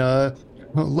snowball, and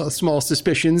small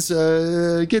suspicions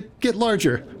get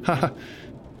larger.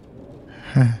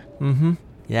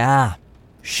 Yeah,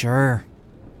 sure.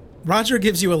 Roger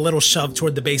gives you a little shove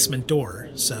toward the basement door,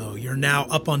 so you're now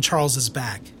up on Charles's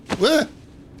back.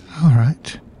 All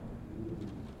right.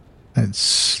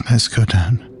 Let's go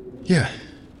down. Yeah.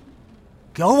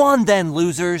 Go on then,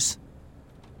 losers.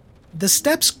 The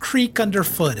steps creak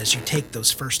underfoot as you take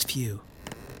those first few.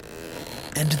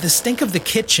 And the stink of the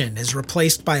kitchen is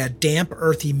replaced by a damp,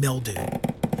 earthy mildew.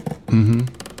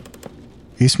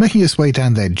 He's making his way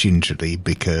down there gingerly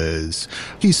because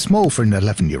he's small for an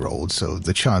 11-year-old, so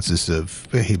the chances of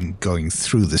him going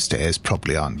through the stairs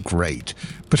probably aren't great.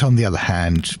 But on the other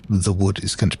hand, the wood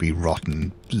is going to be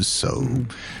rotten, so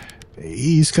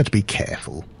he's got to be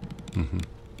careful.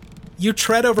 You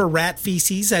tread over rat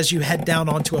feces as you head down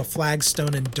onto a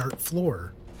flagstone and dirt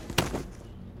floor.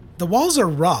 The walls are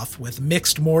rough with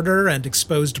mixed mortar and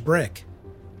exposed brick.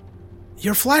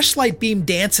 Your flashlight beam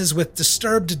dances with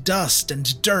disturbed dust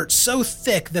and dirt so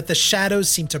thick that the shadows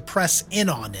seem to press in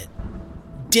on it,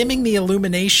 dimming the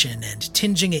illumination and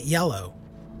tinging it yellow.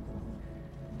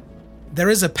 There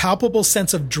is a palpable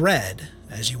sense of dread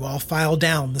as you all file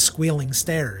down the squealing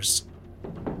stairs.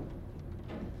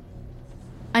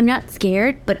 I'm not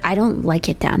scared, but I don't like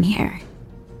it down here.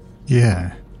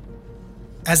 Yeah.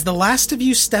 As the last of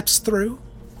you steps through,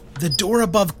 the door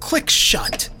above clicks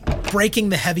shut, breaking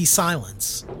the heavy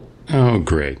silence. Oh,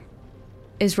 great.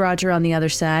 Is Roger on the other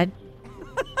side?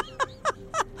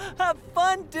 Have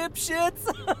fun, dipshits!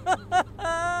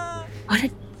 What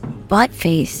a butt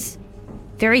face.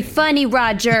 Very funny,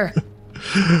 Roger.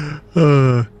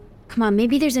 Come on,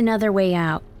 maybe there's another way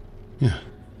out. Yeah.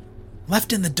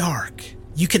 Left in the dark,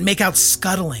 you can make out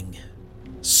scuttling,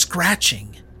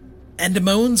 scratching, and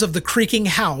moans of the creaking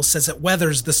house as it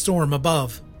weathers the storm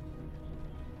above.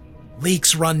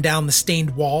 Leaks run down the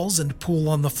stained walls and pool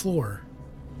on the floor.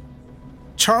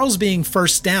 Charles being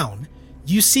first down,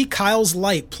 you see Kyle's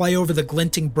light play over the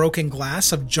glinting broken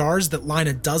glass of jars that line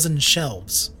a dozen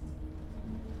shelves.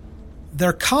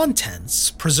 Their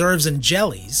contents, preserves and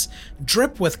jellies,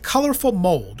 drip with colorful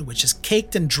mold which is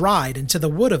caked and dried into the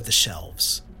wood of the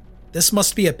shelves. This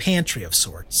must be a pantry of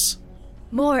sorts.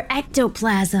 More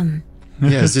ectoplasm.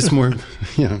 Yeah, is this more,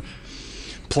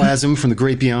 plasm from the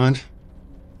great beyond?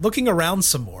 Looking around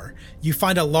some more, you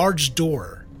find a large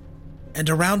door. And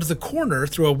around the corner,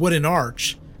 through a wooden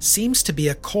arch, seems to be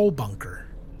a coal bunker.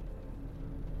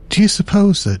 Do you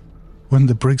suppose that when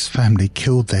the Briggs family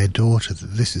killed their daughter,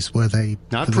 that this is where they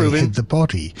hid the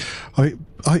body? I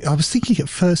was thinking at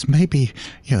first maybe,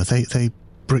 they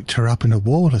bricked her up in a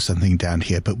wall or something down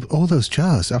here, but all those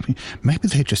jars, I mean, maybe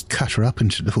they just cut her up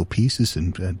into little pieces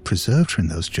and preserved her in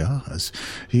those jars.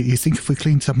 You think if we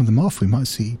cleaned some of them off, we might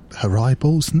see her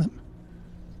eyeballs in them?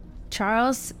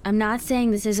 Charles, I'm not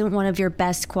saying this isn't one of your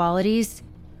best qualities,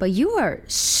 but you are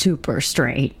super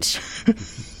strange.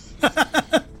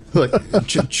 Look,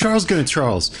 Charles gonna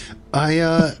Charles.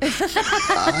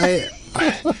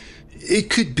 It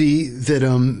could be that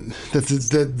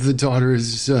that the daughter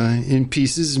is in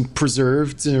pieces and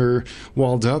preserved or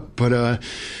walled up, but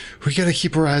we gotta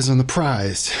keep our eyes on the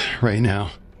prize right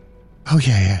now. Oh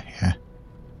yeah.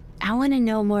 I want to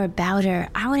know more about her.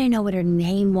 I want to know what her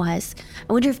name was.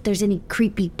 I wonder if there's any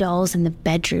creepy dolls in the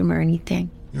bedroom or anything.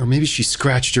 Or maybe she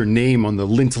scratched her name on the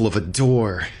lintel of a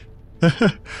door. I'm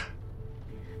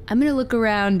going to look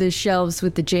around the shelves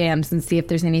with the jams and see if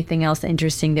there's anything else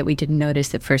interesting that we didn't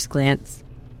notice at first glance.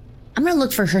 I'm going to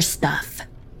look for her stuff.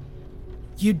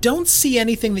 You don't see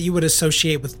anything that you would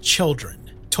associate with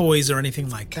children, toys or anything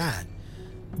like that.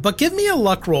 But give me a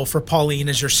luck roll for Pauline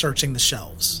as you're searching the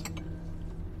shelves.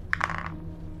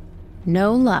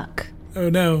 No luck. Oh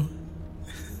no.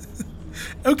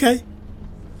 Okay.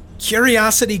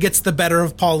 Curiosity gets the better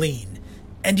of Pauline,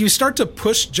 and you start to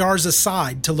push jars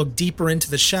aside to look deeper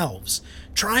into the shelves,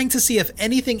 trying to see if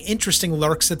anything interesting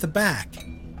lurks at the back.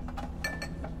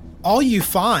 All you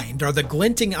find are the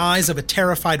glinting eyes of a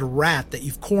terrified rat that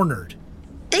you've cornered.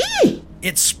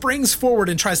 It springs forward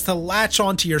and tries to latch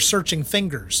onto your searching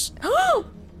fingers.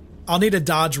 I'll need a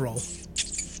dodge roll.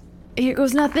 Here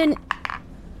goes nothing.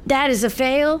 That is a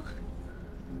fail.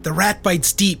 The rat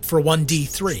bites deep for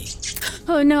 1d3.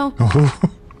 Oh no.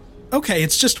 Okay,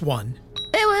 it's just one.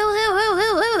 What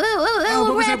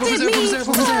was that?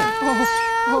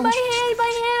 My hand,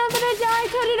 I'm gonna die.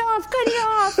 Cut it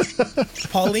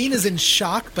off. Pauline is in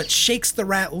shock but shakes the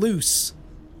rat loose.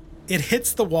 It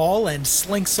hits the wall and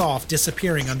slinks off,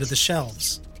 disappearing under the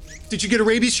shelves. Did you get a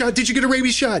rabies shot? I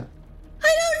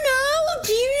don't know.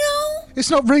 Do you know? It's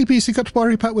not rabies you got to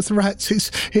worry about with the rats.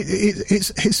 It's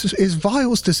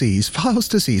Weil's disease. Weil's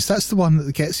disease. That's the one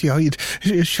that gets you.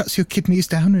 It shuts your kidneys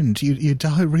down and you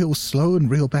die real slow and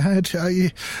real bad.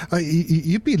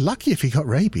 You'd be lucky if you got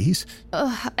rabies.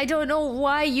 I don't know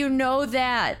why you know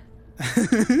that.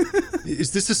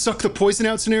 Is this a suck the poison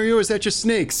out scenario, or is that just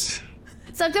snakes?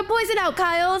 Suck the poison out,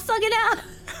 Kyle. Suck it out.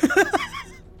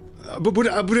 But would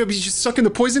I be just sucking the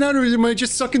poison out, or am I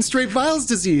just sucking straight Weil's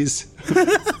disease?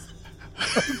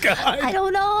 Oh, God. I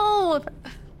don't know.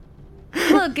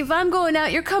 Look, if I'm going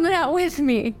out, you're coming out with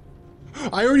me.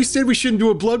 I already said we shouldn't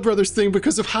do a Blood Brothers thing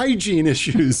because of hygiene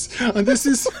issues. This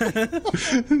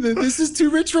is too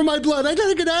rich for my blood. I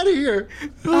gotta get out of here.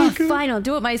 Fine, I'll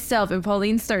do it myself. And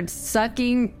Pauline starts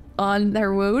sucking on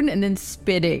their wound and then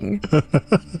spitting. For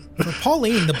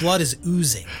Pauline, the blood is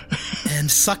oozing,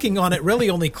 and sucking on it really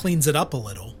only cleans it up a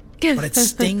little, but it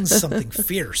stings something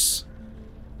fierce.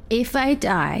 If I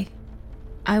die,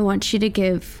 I want you to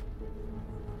give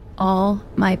all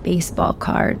my baseball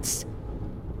cards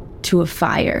to a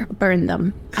fire. Burn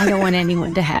them. I don't want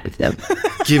anyone to have them.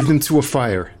 Give them to a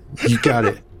fire. You got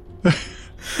it.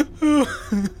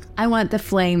 I want the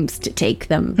flames to take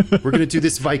them. We're going to do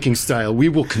this Viking style. We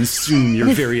will consume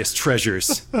your various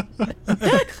treasures. Oh,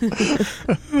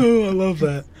 I love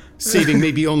that. Saving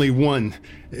maybe only one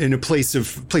in a place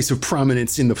of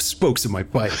prominence in the spokes of my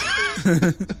bike.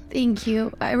 Thank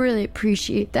you. I really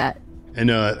appreciate that. And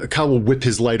Kyle will whip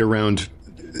his light around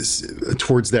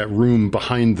towards that room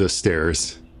behind the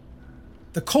stairs.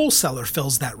 The coal cellar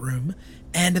fills that room,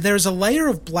 and there's a layer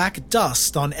of black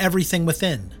dust on everything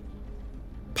within.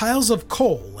 Piles of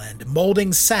coal and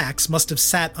molding sacks must have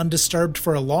sat undisturbed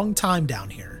for a long time down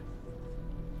here.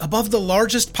 Above the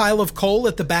largest pile of coal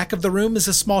at the back of the room is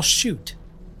a small chute,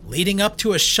 leading up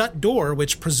to a shut door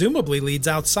which presumably leads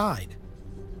outside.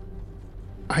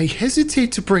 I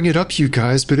hesitate to bring it up, you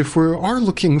guys, but if we are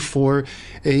looking for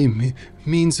a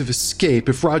means of escape,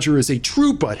 if Roger is a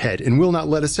true butthead and will not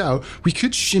let us out, we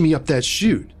could shimmy up that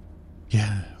chute.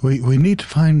 Yeah, we need to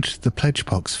find the pledge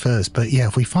box first, but yeah,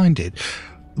 if we find it,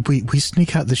 we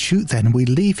sneak out the chute then, and we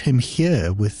leave him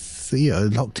here with Theo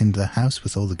locked into the house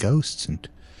with all the ghosts, and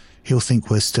he'll think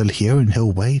we're still here and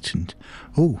he'll wait, and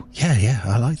oh, yeah,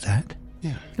 I like that.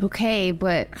 Yeah. Okay,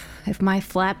 but if my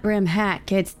flat brim hat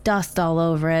gets dust all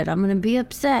over it, I'm gonna be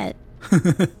upset.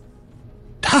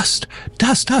 Dust.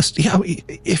 Yeah,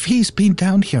 if he's been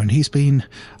down here and he's been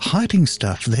hiding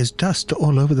stuff, there's dust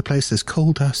all over the place. There's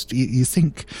coal dust. You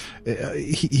think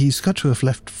he's got to have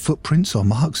left footprints or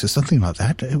marks or something like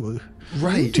that.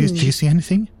 Right. Do you see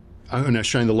anything? I'm going to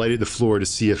shine the light at the floor to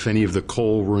see if any of the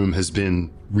coal room has been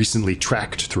recently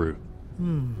tracked through.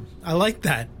 I like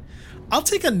that. I'll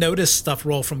take a notice stuff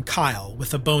roll from Kyle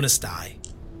with a bonus die.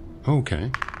 Okay.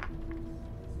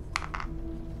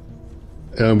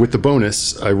 With the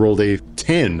bonus, I rolled a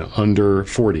 10 under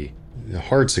 40. A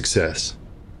hard success.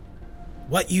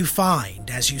 What you find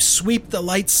as you sweep the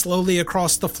light slowly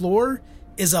across the floor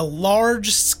is a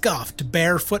large, scuffed,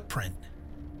 bare footprint.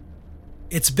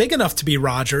 It's big enough to be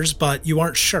Roger's, but you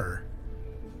aren't sure.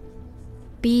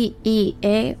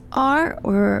 B-E-A-R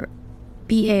or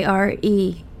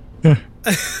B-A-R-E?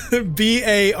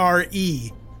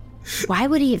 B-A-R-E. Why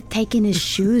would he have taken his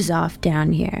shoes off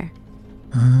down here?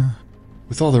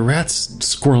 With all the rats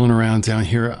squirreling around down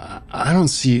here, I don't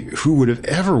see who would have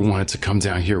ever wanted to come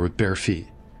down here with bare feet.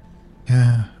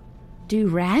 Yeah. Do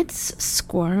rats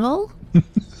squirrel?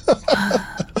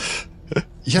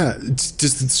 Yeah,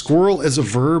 does the squirrel as a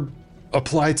verb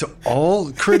apply to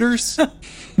all critters?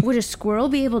 Would a squirrel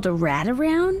be able to rat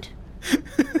around?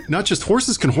 Not just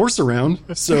horses can horse around,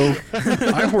 so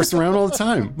I horse around all the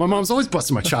time. My mom's always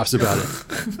busting my chops about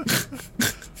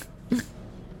it.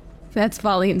 That's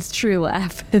Pauline's true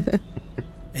laugh.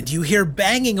 And you hear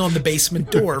banging on the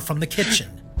basement door from the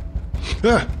kitchen.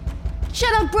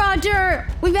 Shut up, Roger!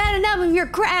 We've had enough of your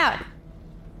crap!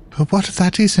 But what if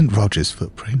that isn't Roger's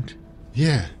footprint?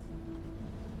 Yeah.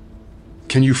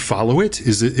 Can you follow it?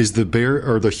 Is the bear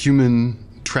or the human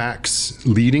tracks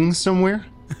leading somewhere?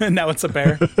 Now it's a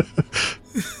bear.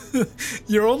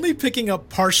 You're only picking up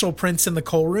partial prints in the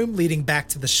coal room leading back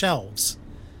to the shelves.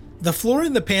 The floor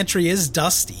in the pantry is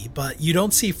dusty, but you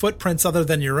don't see footprints other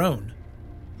than your own.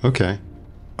 Okay.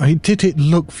 Did it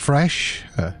look fresh?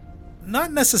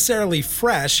 Not necessarily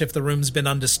fresh if the room's been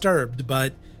undisturbed,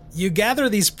 but you gather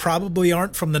these probably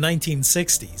aren't from the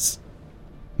 1960s.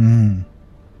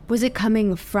 Was it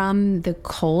coming from the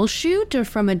coal chute or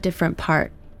from a different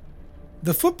part?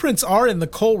 The footprints are in the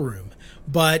coal room,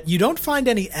 but you don't find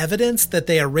any evidence that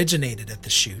they originated at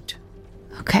the chute.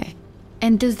 Okay.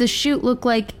 And does the chute look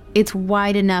like it's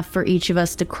wide enough for each of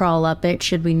us to crawl up it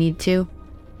should we need to?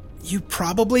 You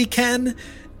probably can.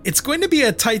 It's going to be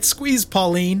a tight squeeze,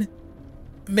 Pauline.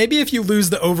 Maybe if you lose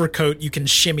the overcoat, you can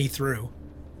shimmy through.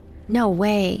 No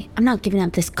way. I'm not giving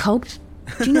up this coat.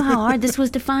 Do you know how hard this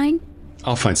was to find?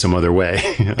 I'll find some other way.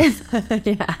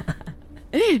 Yeah.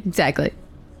 Exactly.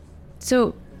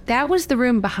 So that was the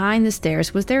room behind the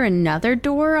stairs. Was there another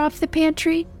door off the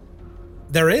pantry?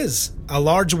 There is. A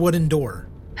large wooden door.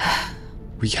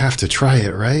 We have to try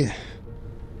it, right?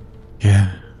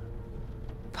 Yeah.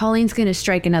 Pauline's going to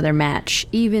strike another match,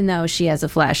 even though she has a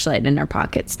flashlight in her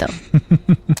pocket still.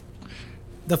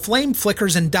 The flame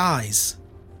flickers and dies.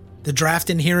 The draft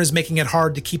in here is making it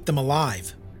hard to keep them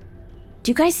alive.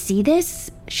 Do you guys see this?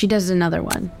 She does another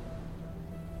one.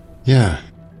 Yeah.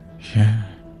 Yeah.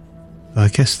 I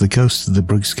guess the ghost of the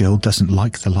Briggs Guild doesn't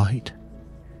like the light.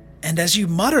 And as you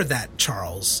mutter that,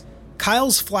 Charles,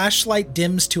 Kyle's flashlight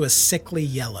dims to a sickly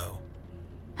yellow.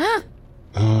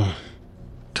 Huh?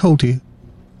 Told you.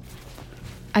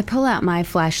 I pull out my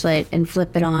flashlight and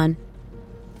flip it on.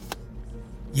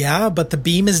 Yeah, but the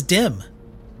beam is dim.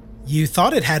 You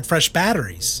thought it had fresh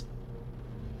batteries.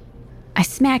 I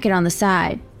smack it on the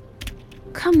side.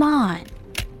 Come on.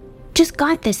 Just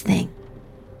got this thing.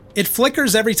 It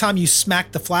flickers every time you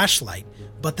smack the flashlight,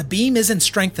 but the beam isn't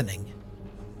strengthening.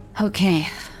 Okay.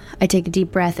 I take a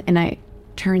deep breath and I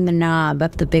turn the knob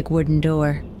up the big wooden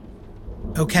door.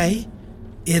 Okay.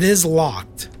 It is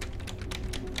locked.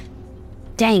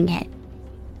 Dang it.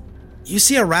 You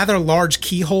see a rather large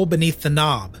keyhole beneath the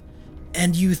knob,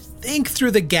 and you think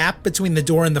through the gap between the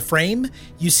door and the frame,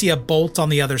 you see a bolt on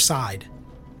the other side.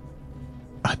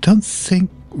 I don't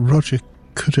think Roger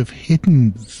could have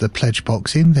hidden the pledge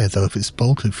box in there, though, if it's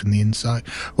bolted from the inside.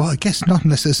 Well, I guess not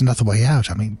unless there's another way out.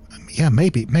 I mean, yeah,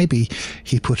 maybe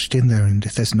he put it in there, and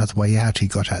if there's another way out, he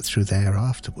got out through there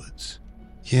afterwards.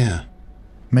 Yeah.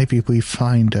 Maybe we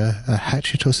find a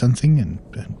hatchet or something and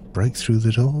break through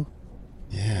the door.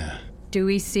 Yeah. Do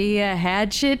we see a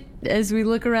hatchet as we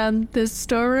look around this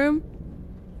storeroom?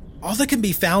 All that can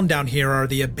be found down here are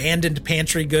the abandoned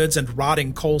pantry goods and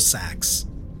rotting coal sacks.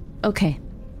 Okay.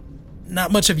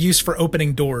 Not much of use for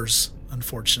opening doors,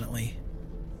 unfortunately.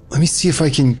 Let me see if I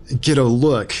can get a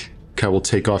look. Kyle will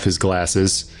take off his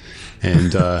glasses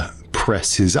and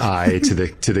press his eye to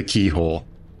the keyhole.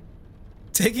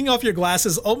 Taking off your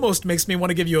glasses almost makes me want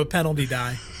to give you a penalty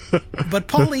die. But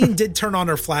Pauline did turn on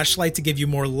her flashlight to give you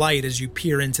more light as you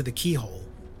peer into the keyhole.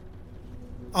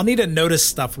 I'll need a notice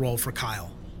stuff roll for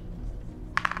Kyle.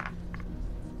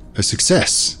 A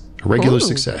success. A regular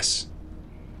success.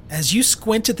 As you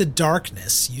squint at the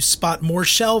darkness, you spot more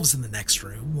shelves in the next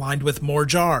room, lined with more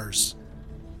jars.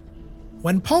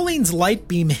 When Pauline's light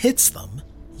beam hits them,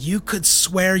 you could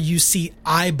swear you see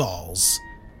eyeballs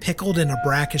pickled in a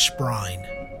brackish brine.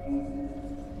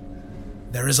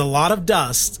 There is a lot of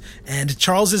dust, and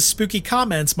Charles's spooky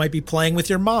comments might be playing with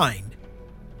your mind.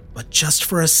 But just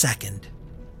for a second,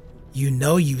 you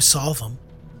know you saw them.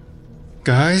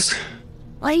 Guys?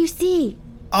 What do you see?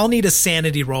 I'll need a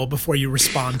sanity roll before you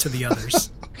respond to the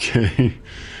others. Okay.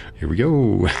 Here we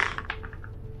go.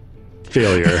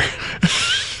 Failure.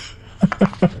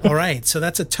 All right, so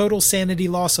that's a total sanity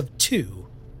loss of 2.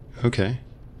 Okay.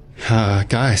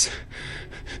 Guys,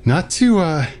 not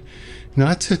to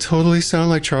totally sound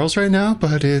like Charles right now,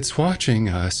 but it's watching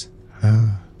us.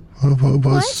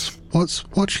 What's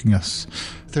watching us?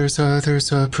 There's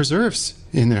preserves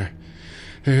in there.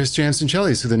 There's jams and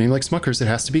jellies with a name like Smucker's. It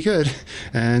has to be good.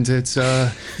 And there's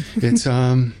a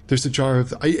jar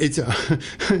of, no.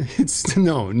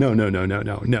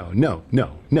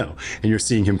 And you're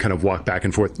seeing him kind of walk back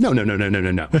and forth. No.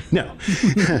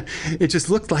 It just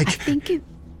looked like. I think you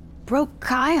broke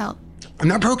Kyle. I'm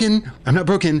not broken.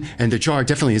 And the jar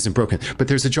definitely isn't broken. But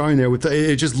there's a jar in there with,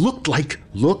 it just looked like,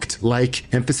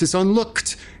 emphasis on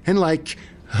looked, and like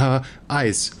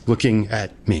eyes looking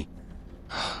at me.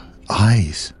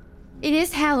 Eyes. It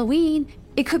is Halloween.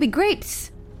 It could be grapes.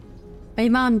 My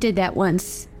mom did that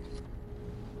once.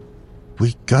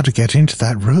 We gotta get into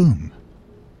that room.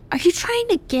 Are you trying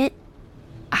to get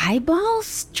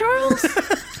eyeballs, Charles?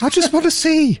 I just want to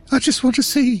see.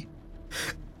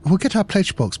 We'll get our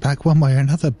pledge box back one way or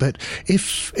another, but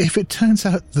if it turns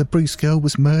out the Bruce girl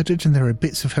was murdered and there are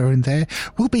bits of her in there,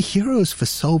 we'll be heroes for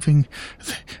solving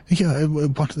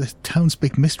one of the town's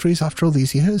big mysteries after all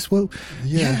these years. Well,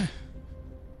 yeah.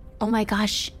 Oh my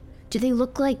gosh. Do they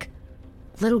look like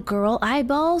little girl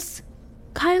eyeballs,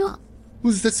 Kyle?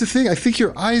 Well, that's the thing. I think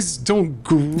your eyes don't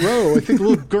grow. I think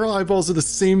little girl eyeballs are the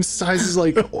same size as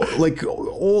like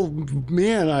old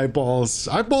man eyeballs.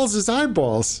 Eyeballs is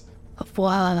eyeballs.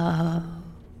 Whoa.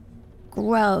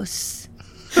 Gross.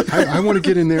 I want to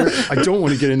get in there. I don't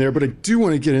want to get in there, but I do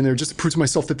want to get in there just to prove to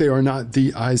myself that they are not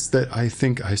the eyes that I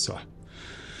think I saw.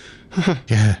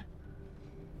 Yeah.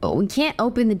 But we can't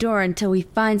open the door until we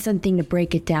find something to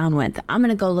break it down with. I'm going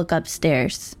to go look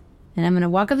upstairs. And I'm going to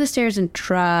walk up the stairs and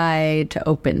try to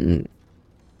open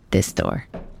this door.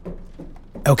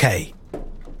 Okay.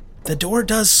 The door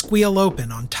does squeal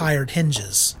open on tired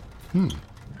hinges.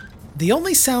 The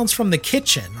only sounds from the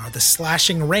kitchen are the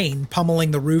slashing rain pummeling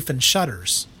the roof and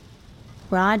shutters.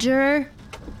 Roger,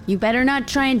 you better not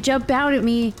try and jump out at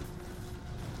me.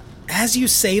 As you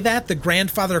say that, the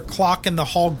grandfather clock in the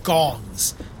hall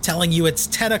gongs, telling you it's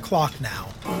 10 o'clock now.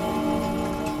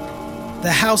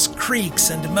 The house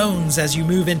creaks and moans as you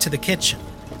move into the kitchen.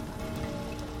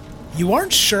 You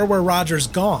aren't sure where Roger's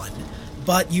gone,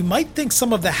 but you might think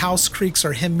some of the house creaks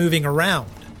are him moving around,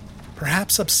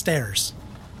 perhaps upstairs.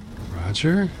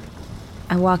 Roger?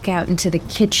 I walk out into the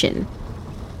kitchen.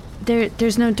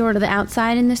 There's no door to the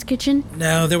outside in this kitchen?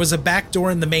 No, there was a back door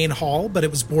in the main hall, but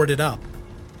it was boarded up.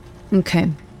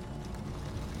 Okay.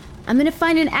 I'm gonna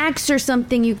find an axe or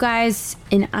something, you guys,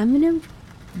 and I'm gonna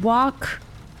walk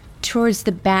towards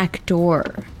the back door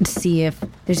and see if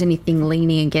there's anything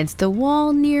leaning against the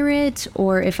wall near it,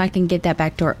 or if I can get that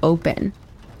back door open.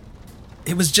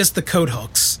 It was just the coat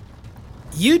hooks.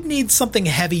 You'd need something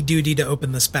heavy-duty to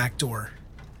open this back door.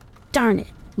 Darn it.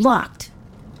 Locked.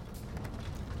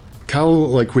 Kyle,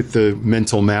 like with the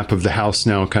mental map of the house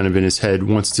now kind of in his head,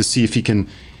 wants to see if he can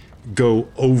go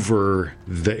over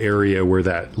the area where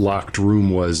that locked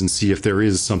room was and see if there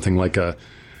is something like a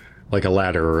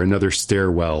ladder or another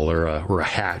stairwell or a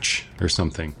hatch or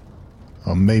something.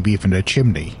 Or maybe even a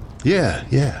chimney. Yeah.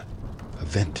 A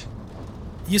vent.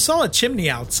 You saw a chimney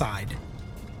outside.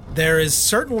 There is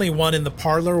certainly one in the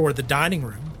parlor or the dining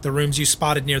room, the rooms you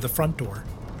spotted near the front door.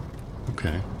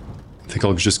 Okay. I think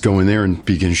I'll just go in there and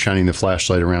begin shining the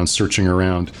flashlight around, searching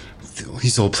around.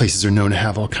 These old places are known to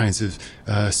have all kinds of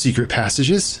secret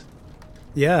passages.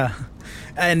 Yeah.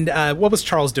 And what was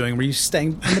Charles doing? Were you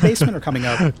staying in the basement or coming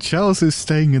up? Charles is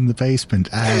staying in the basement,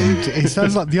 and it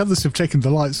sounds like the others have taken the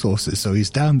light sources, so he's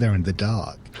down there in the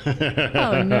dark.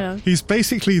 Oh, no. He's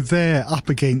basically there up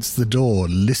against the door,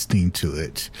 listening to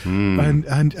it,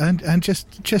 and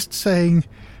just saying,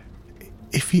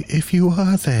 if you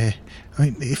are there, I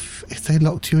mean, if they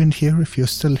locked you in here, if you're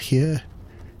still here,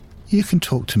 you can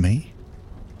talk to me.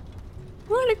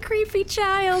 What a creepy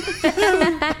child.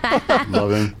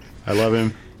 Love him. I love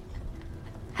him.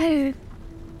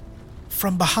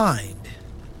 From behind,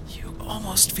 you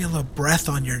almost feel a breath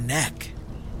on your neck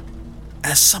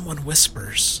as someone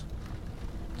whispers,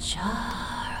 Charles.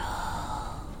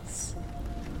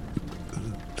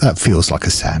 That feels like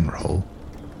a sand roll.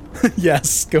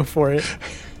 Yes, go for it.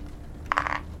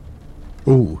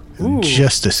 Ooh,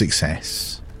 just a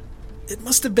success. It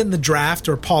must have been the draft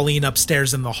or Pauline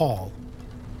upstairs in the hall.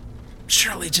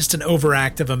 Surely just an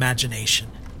overactive imagination.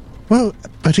 Well,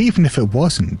 but even if it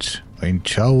wasn't, I mean,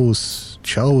 Charles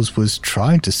was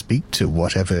trying to speak to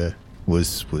whatever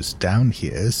was down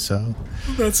here, so...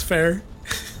 That's fair.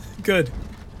 Good.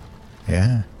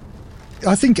 Yeah.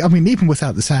 I mean, even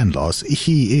without the sand loss,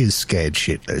 he is scared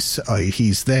shitless.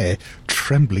 He's there,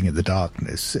 trembling in the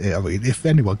darkness. I mean, if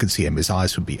anyone could see him, his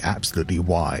eyes would be absolutely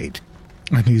wide.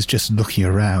 And he's just looking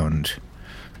around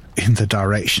in the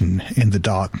direction, in the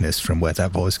darkness from where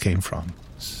that voice came from.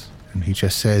 And he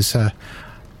just says,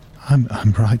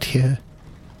 I'm right here.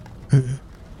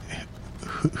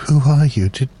 Who are you?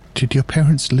 Did your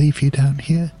parents leave you down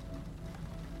here?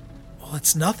 Well,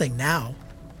 it's nothing now.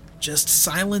 Just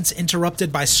silence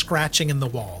interrupted by scratching in the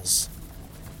walls.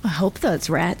 I hope that's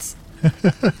rats.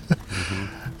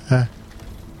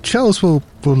 Charles will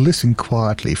listen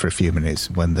quietly for a few minutes.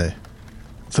 When the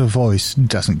voice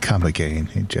doesn't come again,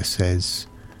 it just says,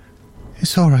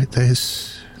 "It's all right,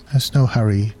 there's no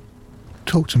hurry.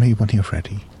 Talk to me when you're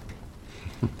ready."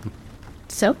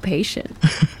 So patient.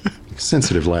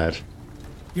 Sensitive lad.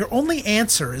 Your only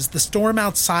answer is the storm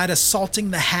outside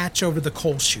assaulting the hatch over the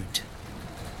coal chute.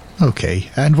 Okay,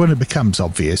 and when it becomes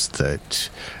obvious that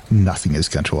nothing is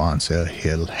going to answer,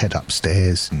 he'll head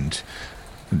upstairs and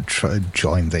try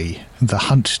join the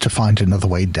hunt to find another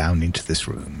way down into this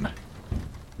room.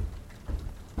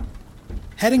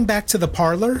 Heading back to the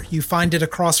parlor, you find it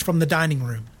across from the dining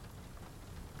room.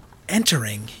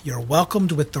 Entering, you're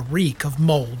welcomed with the reek of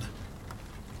mold.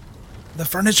 The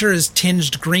furniture is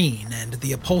tinged green and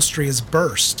the upholstery is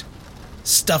burst.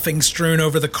 Stuffing strewn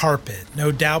over the carpet,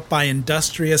 no doubt by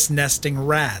industrious nesting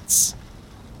rats.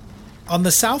 On the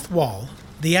south wall,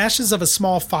 the ashes of a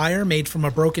small fire made from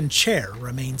a broken chair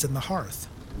remains in the hearth.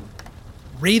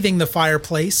 Wreathing the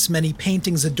fireplace, many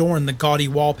paintings adorn the gaudy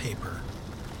wallpaper.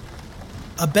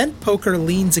 A bent poker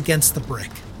leans against the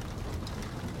brick.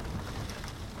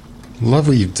 Love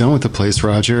what you've done with the place,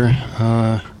 Roger.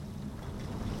 I'm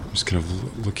just kind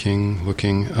of looking.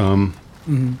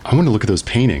 I want to look at those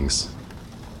paintings.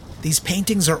 These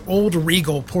paintings are old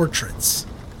regal portraits.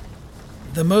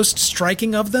 The most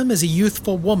striking of them is a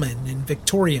youthful woman in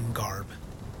Victorian garb.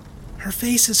 Her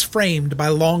face is framed by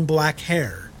long black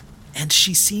hair, and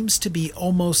she seems to be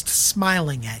almost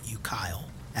smiling at you, Kyle,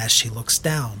 as she looks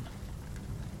down.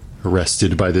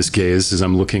 Arrested by this gaze as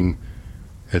I'm looking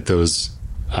at those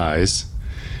eyes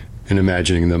and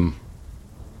imagining them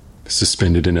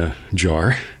suspended in a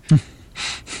jar.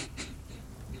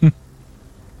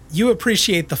 You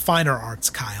appreciate the finer arts,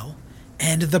 Kyle,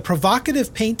 and the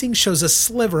provocative painting shows a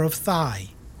sliver of thigh.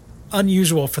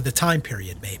 Unusual for the time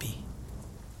period, maybe.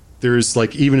 There's,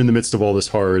 like, even in the midst of all this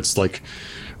horror, it's like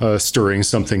stirring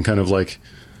something kind of like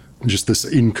just this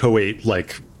inchoate,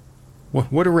 like,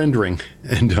 what a rendering.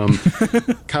 And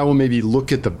Kyle will maybe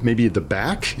look at the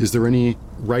back. Is there any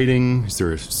writing? Is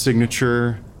there a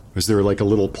signature? Is there like a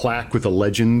little plaque with a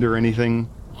legend or anything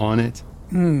on it?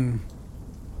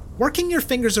 Working your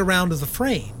fingers around the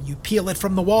frame, you peel it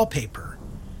from the wallpaper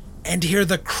and hear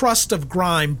the crust of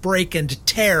grime break and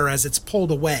tear as it's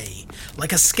pulled away,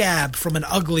 like a scab from an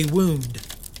ugly wound.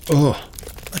 Oh.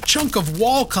 A chunk of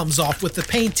wall comes off with the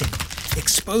painting,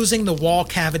 exposing the wall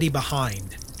cavity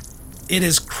behind. It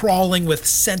is crawling with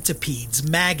centipedes,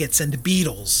 maggots, and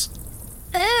beetles.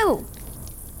 Ew!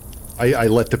 I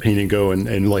let the painting go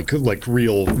and like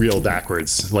reel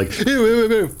backwards. Like, ew, ew,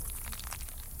 ew, ew.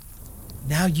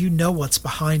 Now you know what's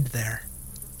behind there.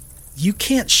 You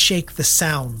can't shake the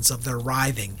sounds of their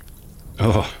writhing.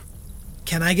 Oh.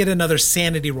 Can I get another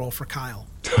sanity roll for Kyle?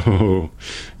 Oh,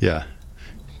 yeah.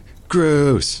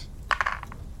 Gross.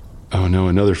 Oh no,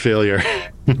 another failure.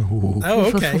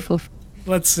 Oh, okay.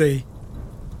 Let's see.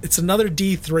 It's another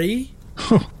D3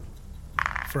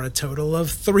 for a total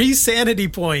of 3 sanity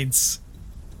points.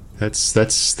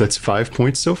 That's 5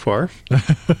 points so far.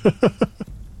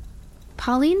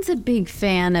 Pauline's a big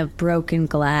fan of broken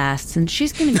glass, and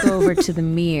she's going to go over to the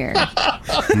mirror.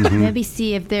 Maybe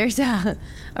see if there's a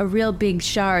real big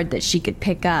shard that she could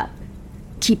pick up.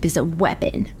 Keep as a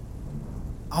weapon.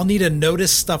 I'll need a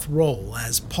notice stuff roll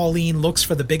as Pauline looks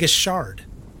for the biggest shard.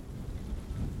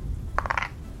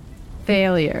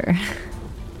 Failure.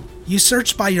 You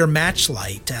search by your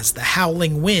matchlight as the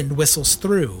howling wind whistles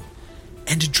through,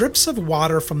 and drips of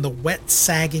water from the wet,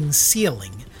 sagging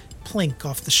ceiling plink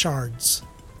off the shards.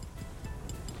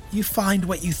 You find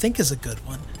what you think is a good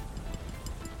one.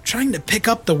 Trying to pick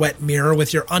up the wet mirror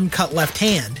with your uncut left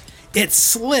hand, it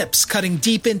slips, cutting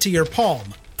deep into your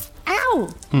palm. Ow!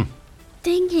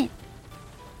 Dang it.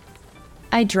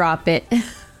 I drop it.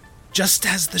 Just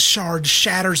as the shard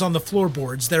shatters on the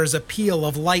floorboards, there is a peal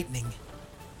of lightning,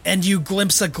 and you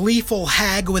glimpse a gleeful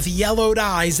hag with yellowed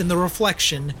eyes in the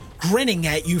reflection, grinning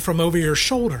at you from over your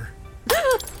shoulder.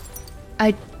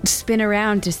 I spin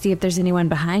around to see if there's anyone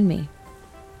behind me.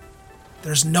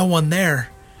 There's no one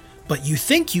there, but you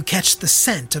think you catch the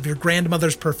scent of your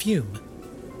grandmother's perfume.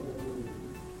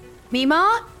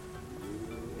 Mima?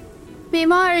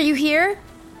 Mima, are you here?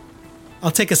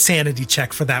 I'll take a sanity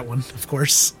check for that one, of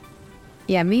course.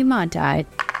 Yeah, Mima died.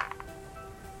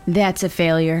 That's a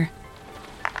failure.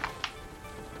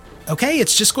 Okay,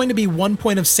 it's just going to be 1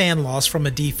 point of sand loss from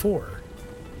a D4.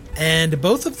 And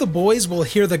both of the boys will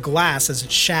hear the glass as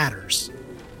it shatters.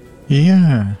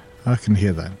 Yeah, I can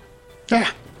hear that.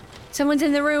 Ah, Someone's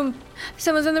in the room.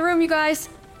 Someone's in the room, you guys.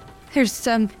 There's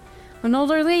an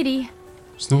older lady.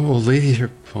 there's no old lady here,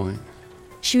 Pauline.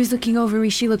 She was looking over me.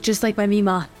 She looked just like my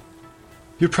Mima.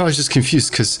 You're probably just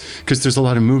confused because there's a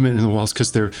lot of movement in the walls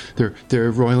because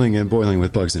they're roiling and boiling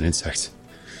with bugs and insects.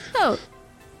 Oh,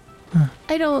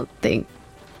 I don't think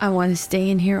I want to stay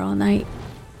in here all night.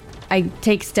 I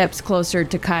take steps closer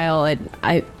to Kyle, and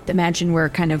I imagine we're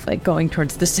kind of like going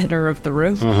towards the center of the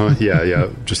room. Yeah.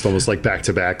 Just almost like back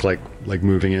to back, like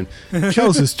moving in.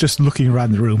 Charles is just looking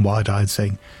around the room wide-eyed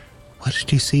saying, "Where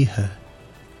did you see her?"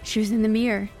 She was in the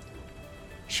mirror.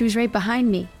 She was right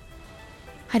behind me.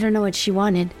 I don't know what she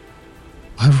wanted.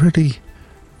 I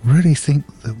really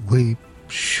think that we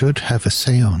should have a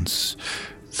seance.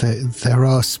 There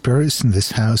are spirits in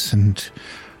this house and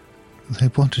they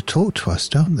want to talk to us,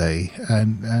 don't they?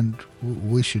 And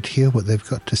we should hear what they've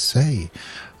got to say.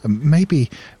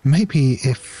 Maybe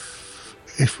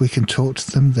if we can talk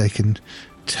to them, they can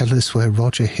tell us where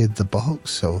Roger hid the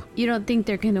box. Or You don't think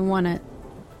they're going to want to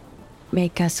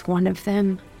make us one of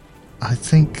them? I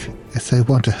think if they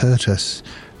want to hurt us,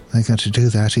 they're going to do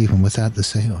that even without the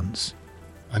seance.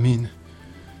 I mean,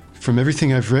 from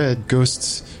everything I've read,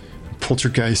 ghosts,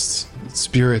 poltergeists,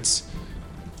 spirits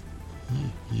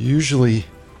usually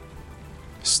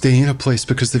stay in a place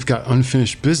because they've got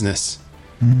unfinished business.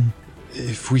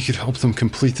 If we could help them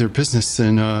complete their business,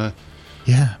 then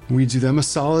yeah, we do them a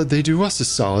solid, they do us a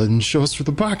solid, and show us where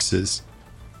the box is.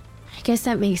 I guess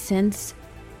that makes sense.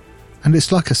 And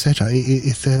it's like I said,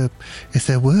 if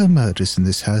there were murders in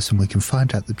this house and we can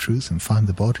find out the truth and find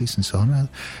the bodies and so on,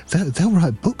 they'll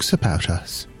write books about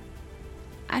us.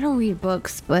 I don't read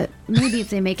books, but maybe if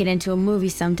they make it into a movie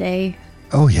someday.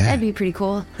 Oh, yeah. That'd be pretty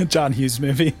cool. John Hughes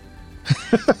movie.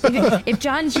 If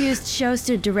John Hughes chose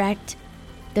to direct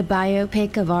the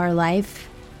biopic of our life,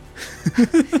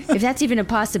 if that's even a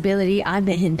possibility, I'm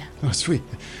in. Oh, sweet.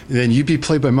 Then you'd be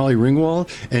played by Molly Ringwald,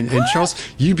 and Charles,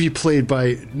 you'd be played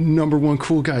by number one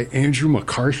cool guy, Andrew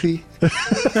McCarthy.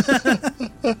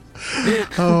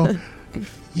 Oh,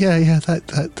 yeah,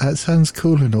 that sounds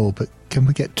cool and all, but can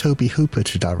we get Toby Hooper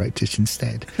to direct it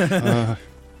instead?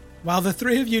 While the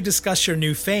three of you discuss your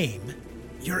new fame,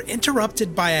 you're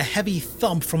interrupted by a heavy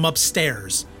thump from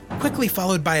upstairs, quickly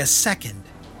followed by a second.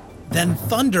 Then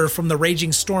thunder from the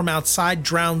raging storm outside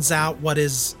drowns out what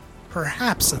is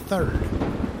perhaps a third.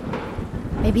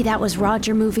 Maybe that was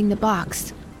Roger moving the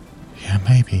box. Yeah,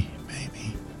 maybe.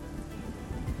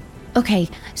 Okay,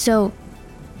 so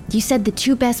you said the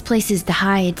two best places to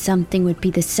hide something would be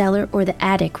the cellar or the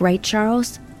attic, right,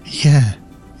 Charles? Yeah.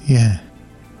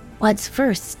 What's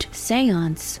first,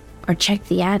 seance or check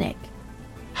the attic?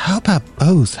 How about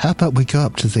both? How about we go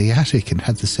up to the attic and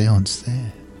have the seance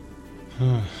there?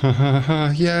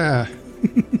 Yeah.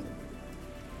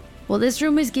 Well, this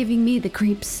room is giving me the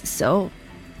creeps, so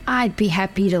I'd be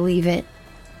happy to leave it.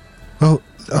 Well,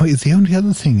 the only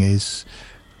other thing is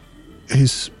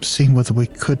seeing whether we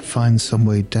could find some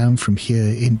way down from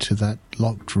here into that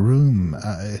locked room.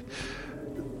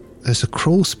 There's a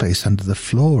crawl space under the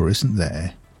floor, isn't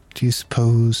there? Do you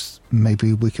suppose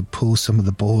maybe we could pull some of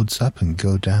the boards up and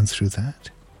go down through that?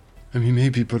 I mean,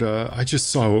 maybe, but I just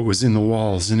saw what was in the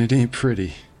walls, and it ain't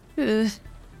pretty.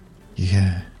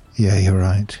 Yeah, you're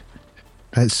right.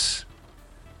 Let's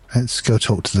go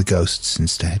talk to the ghosts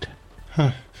instead.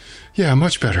 Huh. Yeah,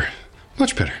 much better.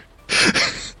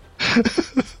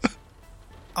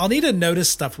 I'll need a notice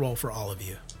stuff roll for all of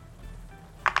you.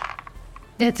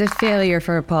 That's a failure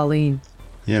for Pauline.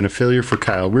 Yeah, and a failure for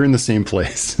Kyle. We're in the same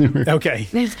place. Okay.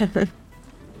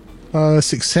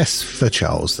 Success for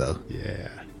Charles, though. Yeah.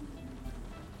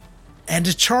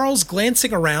 And Charles,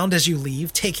 glancing around as you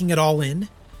leave, taking it all in,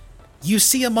 you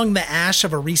see among the ash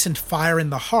of a recent fire in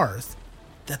the hearth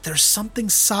that there's something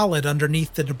solid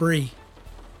underneath the debris.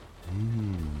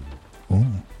 Oh.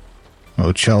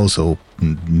 Well, Charles will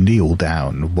kneel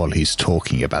down while he's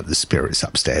talking about the spirits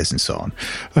upstairs and so on,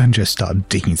 and just start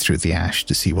digging through the ash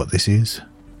to see what this is.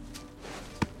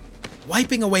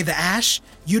 Wiping away the ash,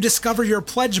 you discover your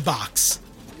pledge box.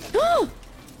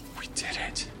 We did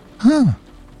it. Huh.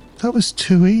 That was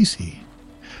too easy.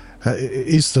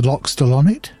 Is the lock still on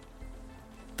it?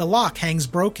 The lock hangs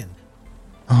broken.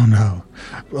 Oh no.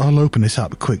 I'll open it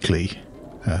up quickly.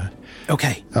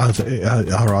 Okay.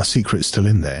 Are our secrets still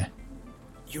in there?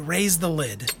 You raise the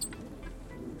lid.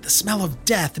 The smell of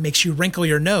death makes you wrinkle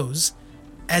your nose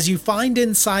as you find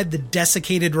inside the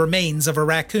desiccated remains of a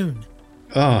raccoon.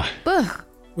 Ah.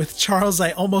 With Charles,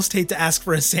 I almost hate to ask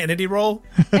for a sanity roll,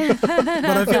 but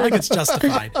I feel like it's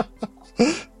justified.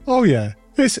 Oh yeah,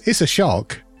 it's a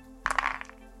shock.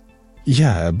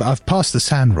 Yeah, I've passed the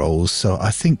sand rolls, so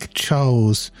I think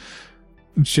Charles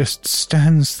just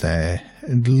stands there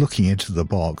and looking into the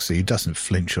box, so he doesn't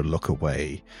flinch or look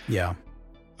away. Yeah.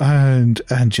 And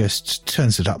just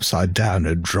turns it upside down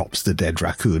and drops the dead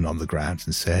raccoon on the ground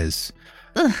and says,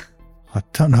 Ugh. I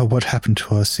don't know what happened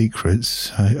to our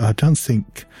secrets. I don't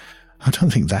think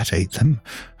that ate them.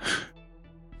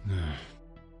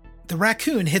 The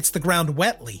raccoon hits the ground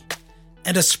wetly,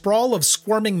 and a sprawl of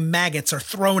squirming maggots are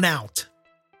thrown out.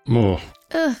 Oh.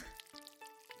 Ugh.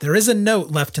 There is a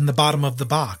note left in the bottom of the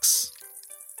box,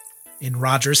 in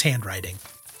Roger's handwriting.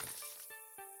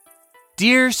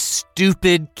 Dear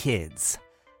stupid kids,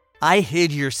 I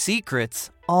hid your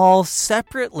secrets all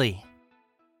separately.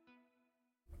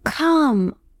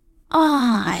 Come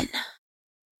on.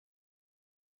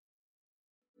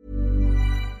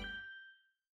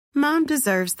 Mom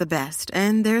deserves the best,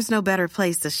 and there's no better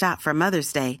place to shop for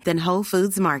Mother's Day than Whole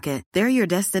Foods Market. They're your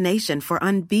destination for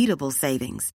unbeatable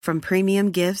savings, from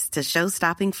premium gifts to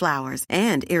show-stopping flowers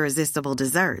and irresistible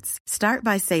desserts. Start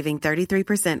by saving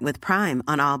 33% with Prime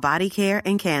on all body care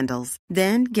and candles.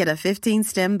 Then get a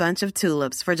 15-stem bunch of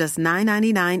tulips for just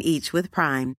 $9.99 each with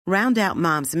Prime. Round out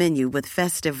Mom's menu with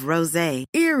festive rosé,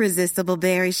 irresistible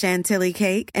berry chantilly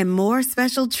cake, and more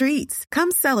special treats.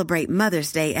 Come celebrate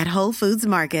Mother's Day at Whole Foods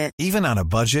Market. Even on a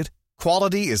budget,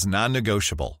 quality is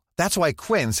non-negotiable. That's why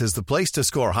Quince is the place to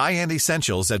score high-end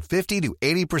essentials at 50 to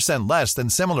 80% less than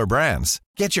similar brands.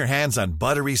 Get your hands on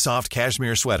buttery soft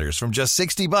cashmere sweaters from just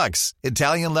 $60,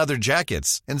 Italian leather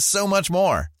jackets, and so much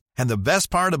more. And the best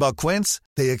part about Quince,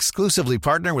 they exclusively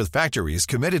partner with factories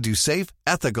committed to safe,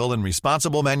 ethical, and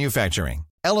responsible manufacturing.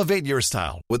 Elevate your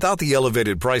style without the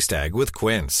elevated price tag with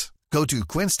Quince. Go to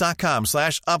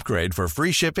quince.com/upgrade for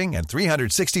free shipping and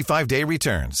 365-day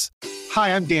returns.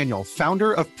 Hi, I'm Daniel,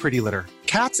 founder of Pretty Litter.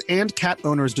 Cats and cat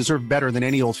owners deserve better than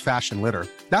any old-fashioned litter.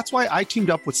 That's why I teamed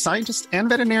up with scientists and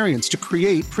veterinarians to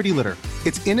create Pretty Litter.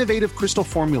 Its innovative crystal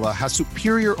formula has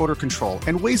superior odor control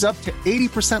and weighs up to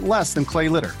 80% less than clay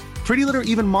litter. Pretty Litter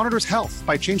even monitors health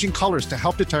by changing colors to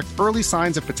help detect early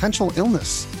signs of potential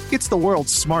illness. It's the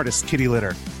world's smartest kitty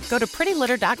litter. Go to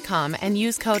prettylitter.com and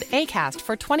use code ACAST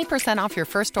for 20% off your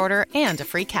first order and a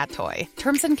free cat toy.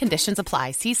 Terms and conditions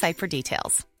apply. See site for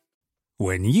details.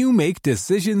 When you make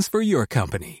decisions for your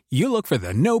company, you look for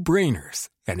the no-brainers.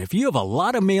 And if you have a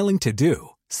lot of mailing to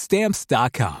do,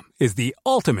 Stamps.com is the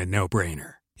ultimate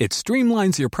no-brainer. It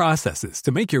streamlines your processes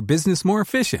to make your business more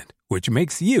efficient, which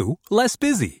makes you less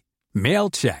busy. Mail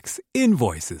checks,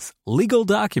 invoices, legal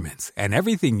documents, and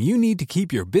everything you need to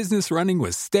keep your business running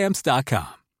with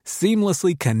Stamps.com.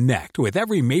 Seamlessly connect with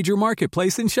every major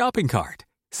marketplace and shopping cart.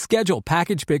 Schedule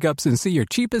package pickups and see your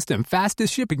cheapest and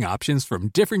fastest shipping options from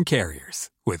different carriers,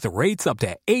 with rates up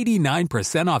to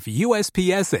 89% off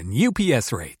USPS and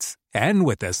UPS rates. And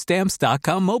with the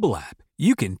Stamps.com mobile app,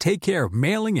 you can take care of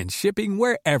mailing and shipping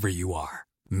wherever you are.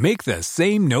 Make the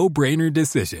same no-brainer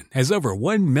decision as over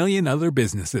 1 million other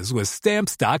businesses with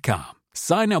Stamps.com.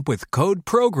 Sign up with code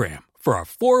PROGRAM for a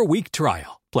 4-week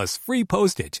trial, plus free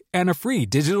postage and a free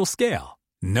digital scale.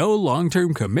 No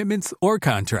long-term commitments or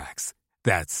contracts.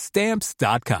 That's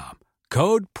Stamps.com.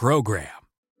 Code PROGRAM.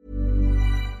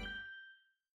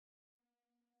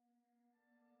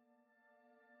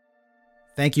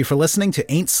 Thank you for listening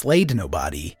to Ain't Slayed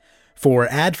Nobody. For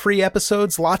ad-free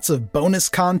episodes, lots of bonus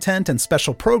content, and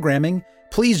special programming,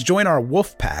 please join our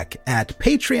wolf pack at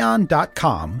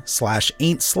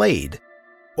patreon.com/ain'tslayed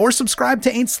or subscribe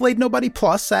to Ain't Slayed Nobody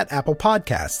Plus at Apple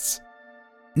Podcasts.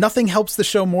 Nothing helps the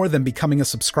show more than becoming a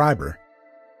subscriber.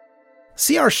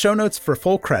 See our show notes for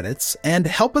full credits, and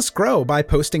help us grow by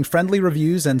posting friendly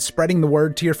reviews and spreading the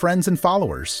word to your friends and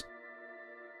followers.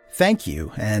 Thank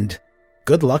you, and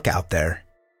good luck out there.